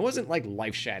 And it wasn't like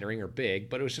life-shattering or big,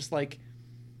 but it was just like,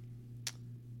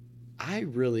 I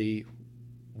really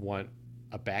want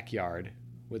a backyard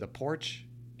with a porch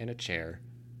and a chair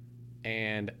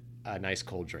and a nice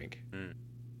cold drink.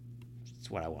 That's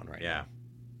what I want right now.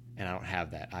 And I don't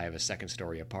have that. I have a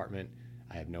second-story apartment.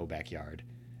 I have no backyard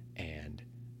and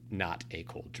not a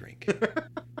cold drink.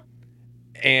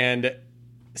 And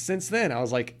since then, I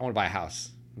was like, I want to buy a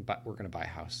house. But we're going to buy a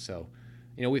house. So,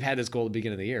 we've had this goal at the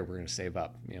beginning of the year. We're going to save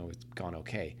up. It's gone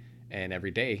okay. And every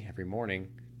day,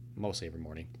 mostly every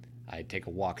morning, I take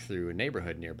a walk through a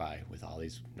neighborhood nearby with all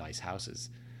these nice houses.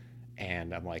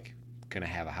 And I'm like, going to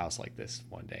have a house like this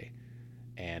one day.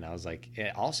 And I was like,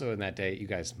 also in that day, you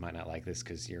guys might not like this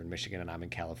because you're in Michigan and I'm in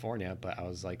California, but I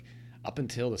was like, up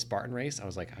until the Spartan race, I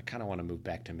was like, I kind of want to move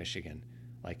back to Michigan,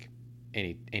 like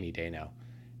any day now.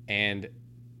 And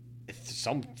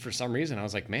for some reason, I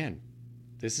was like, man,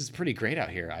 this is pretty great out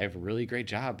here. I have a really great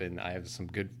job and I have some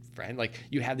good friends. Like,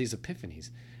 you have these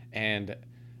epiphanies. And,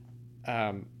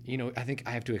 I think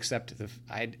I have to accept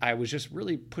I was just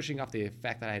really pushing off the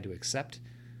fact that I had to accept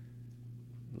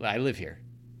I live here.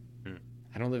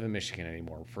 I don't live in Michigan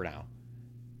anymore for now.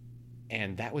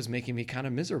 And that was making me kind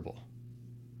of miserable.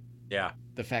 Yeah.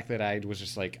 The fact that I was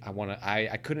just like,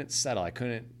 I couldn't settle. I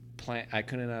couldn't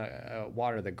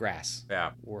water the grass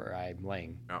where I'm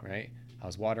laying, right? I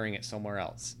was watering it somewhere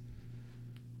else.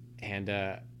 And,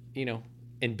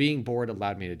 and being bored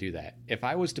allowed me to do that. If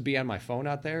I was to be on my phone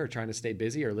out there or trying to stay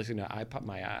busy or listening to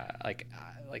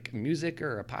like music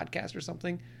or a podcast or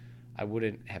something, I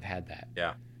wouldn't have had that.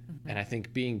 Yeah. And I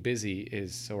think being busy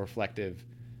is so reflective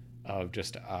of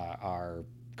just our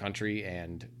country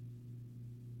and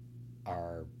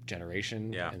our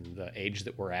generation and the age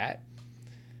that we're at,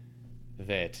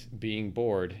 that being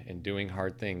bored and doing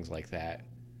hard things like that,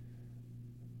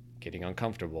 getting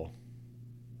uncomfortable,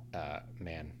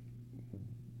 man,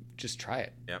 just try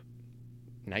it. Yep.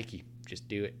 Nike, just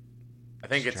do it. I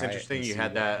think it's interesting you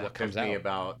had that epiphany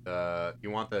about you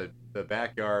want the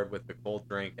backyard with the cold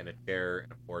drink and a chair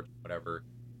and a porch, whatever.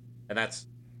 And that's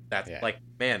like,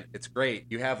 man, it's great.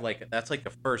 You have that's like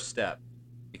the first step,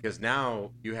 because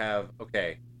now you have,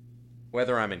 okay,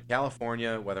 whether I'm in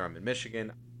California, whether I'm in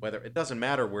Michigan, it doesn't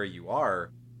matter where you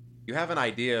are, you have an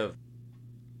idea of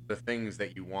the things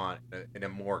that you want in a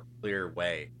more clear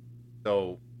way.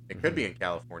 So it could be in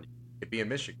California, it could be in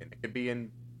Michigan, it could be in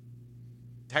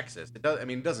Texas. It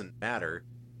doesn't matter.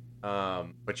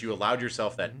 But you allowed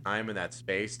yourself that time and that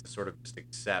space to sort of just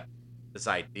accept this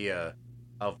idea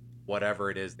of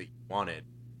whatever it is that you wanted.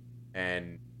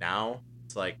 And now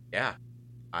it's like, that's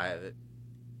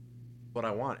what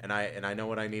I want. And I know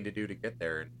what I need to do to get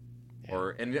there.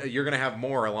 And you're going to have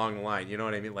more along the line. You know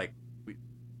what I mean? Like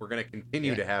we're going to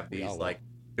continue to have these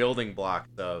building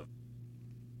blocks of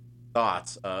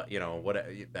thoughts,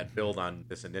 that build on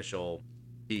this initial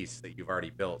piece that you've already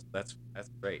built. That's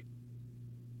great.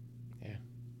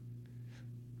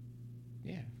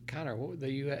 Yeah. Connor, what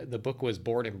the book was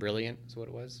Bored and Brilliant is what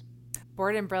it was?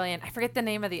 Bored and Brilliant. I forget the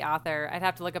name of the author. I'd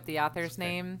have to look up the author's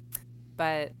name.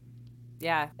 But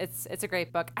yeah, it's a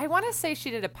great book. I want to say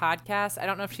she did a podcast. I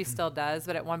don't know if she still does,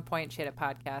 but at one point she had a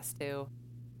podcast too.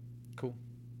 Cool.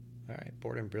 All right.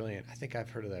 Bored and Brilliant. I think I've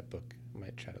heard of that book. I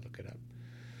might try to look it up.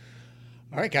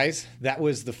 All right, guys. That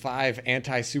was the 5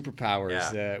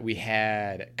 anti-superpowers. Yeah. We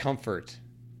had comfort,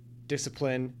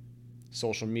 discipline,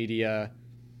 social media.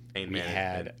 Pain We management.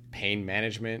 had pain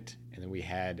management. And then we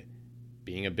had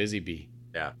being a busy bee.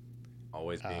 Yeah.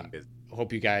 Always being busy.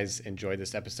 Hope you guys enjoyed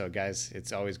this episode, guys.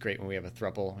 It's always great when we have a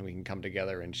throuple and we can come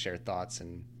together and share thoughts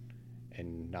and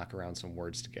knock around some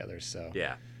words together. So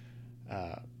Yeah.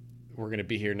 we're going to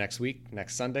be here next week,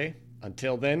 next Sunday.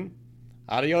 Until then,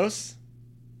 adios.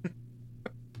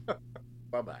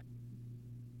 Bye-bye.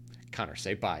 Connor,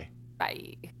 say bye.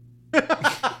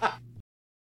 Bye.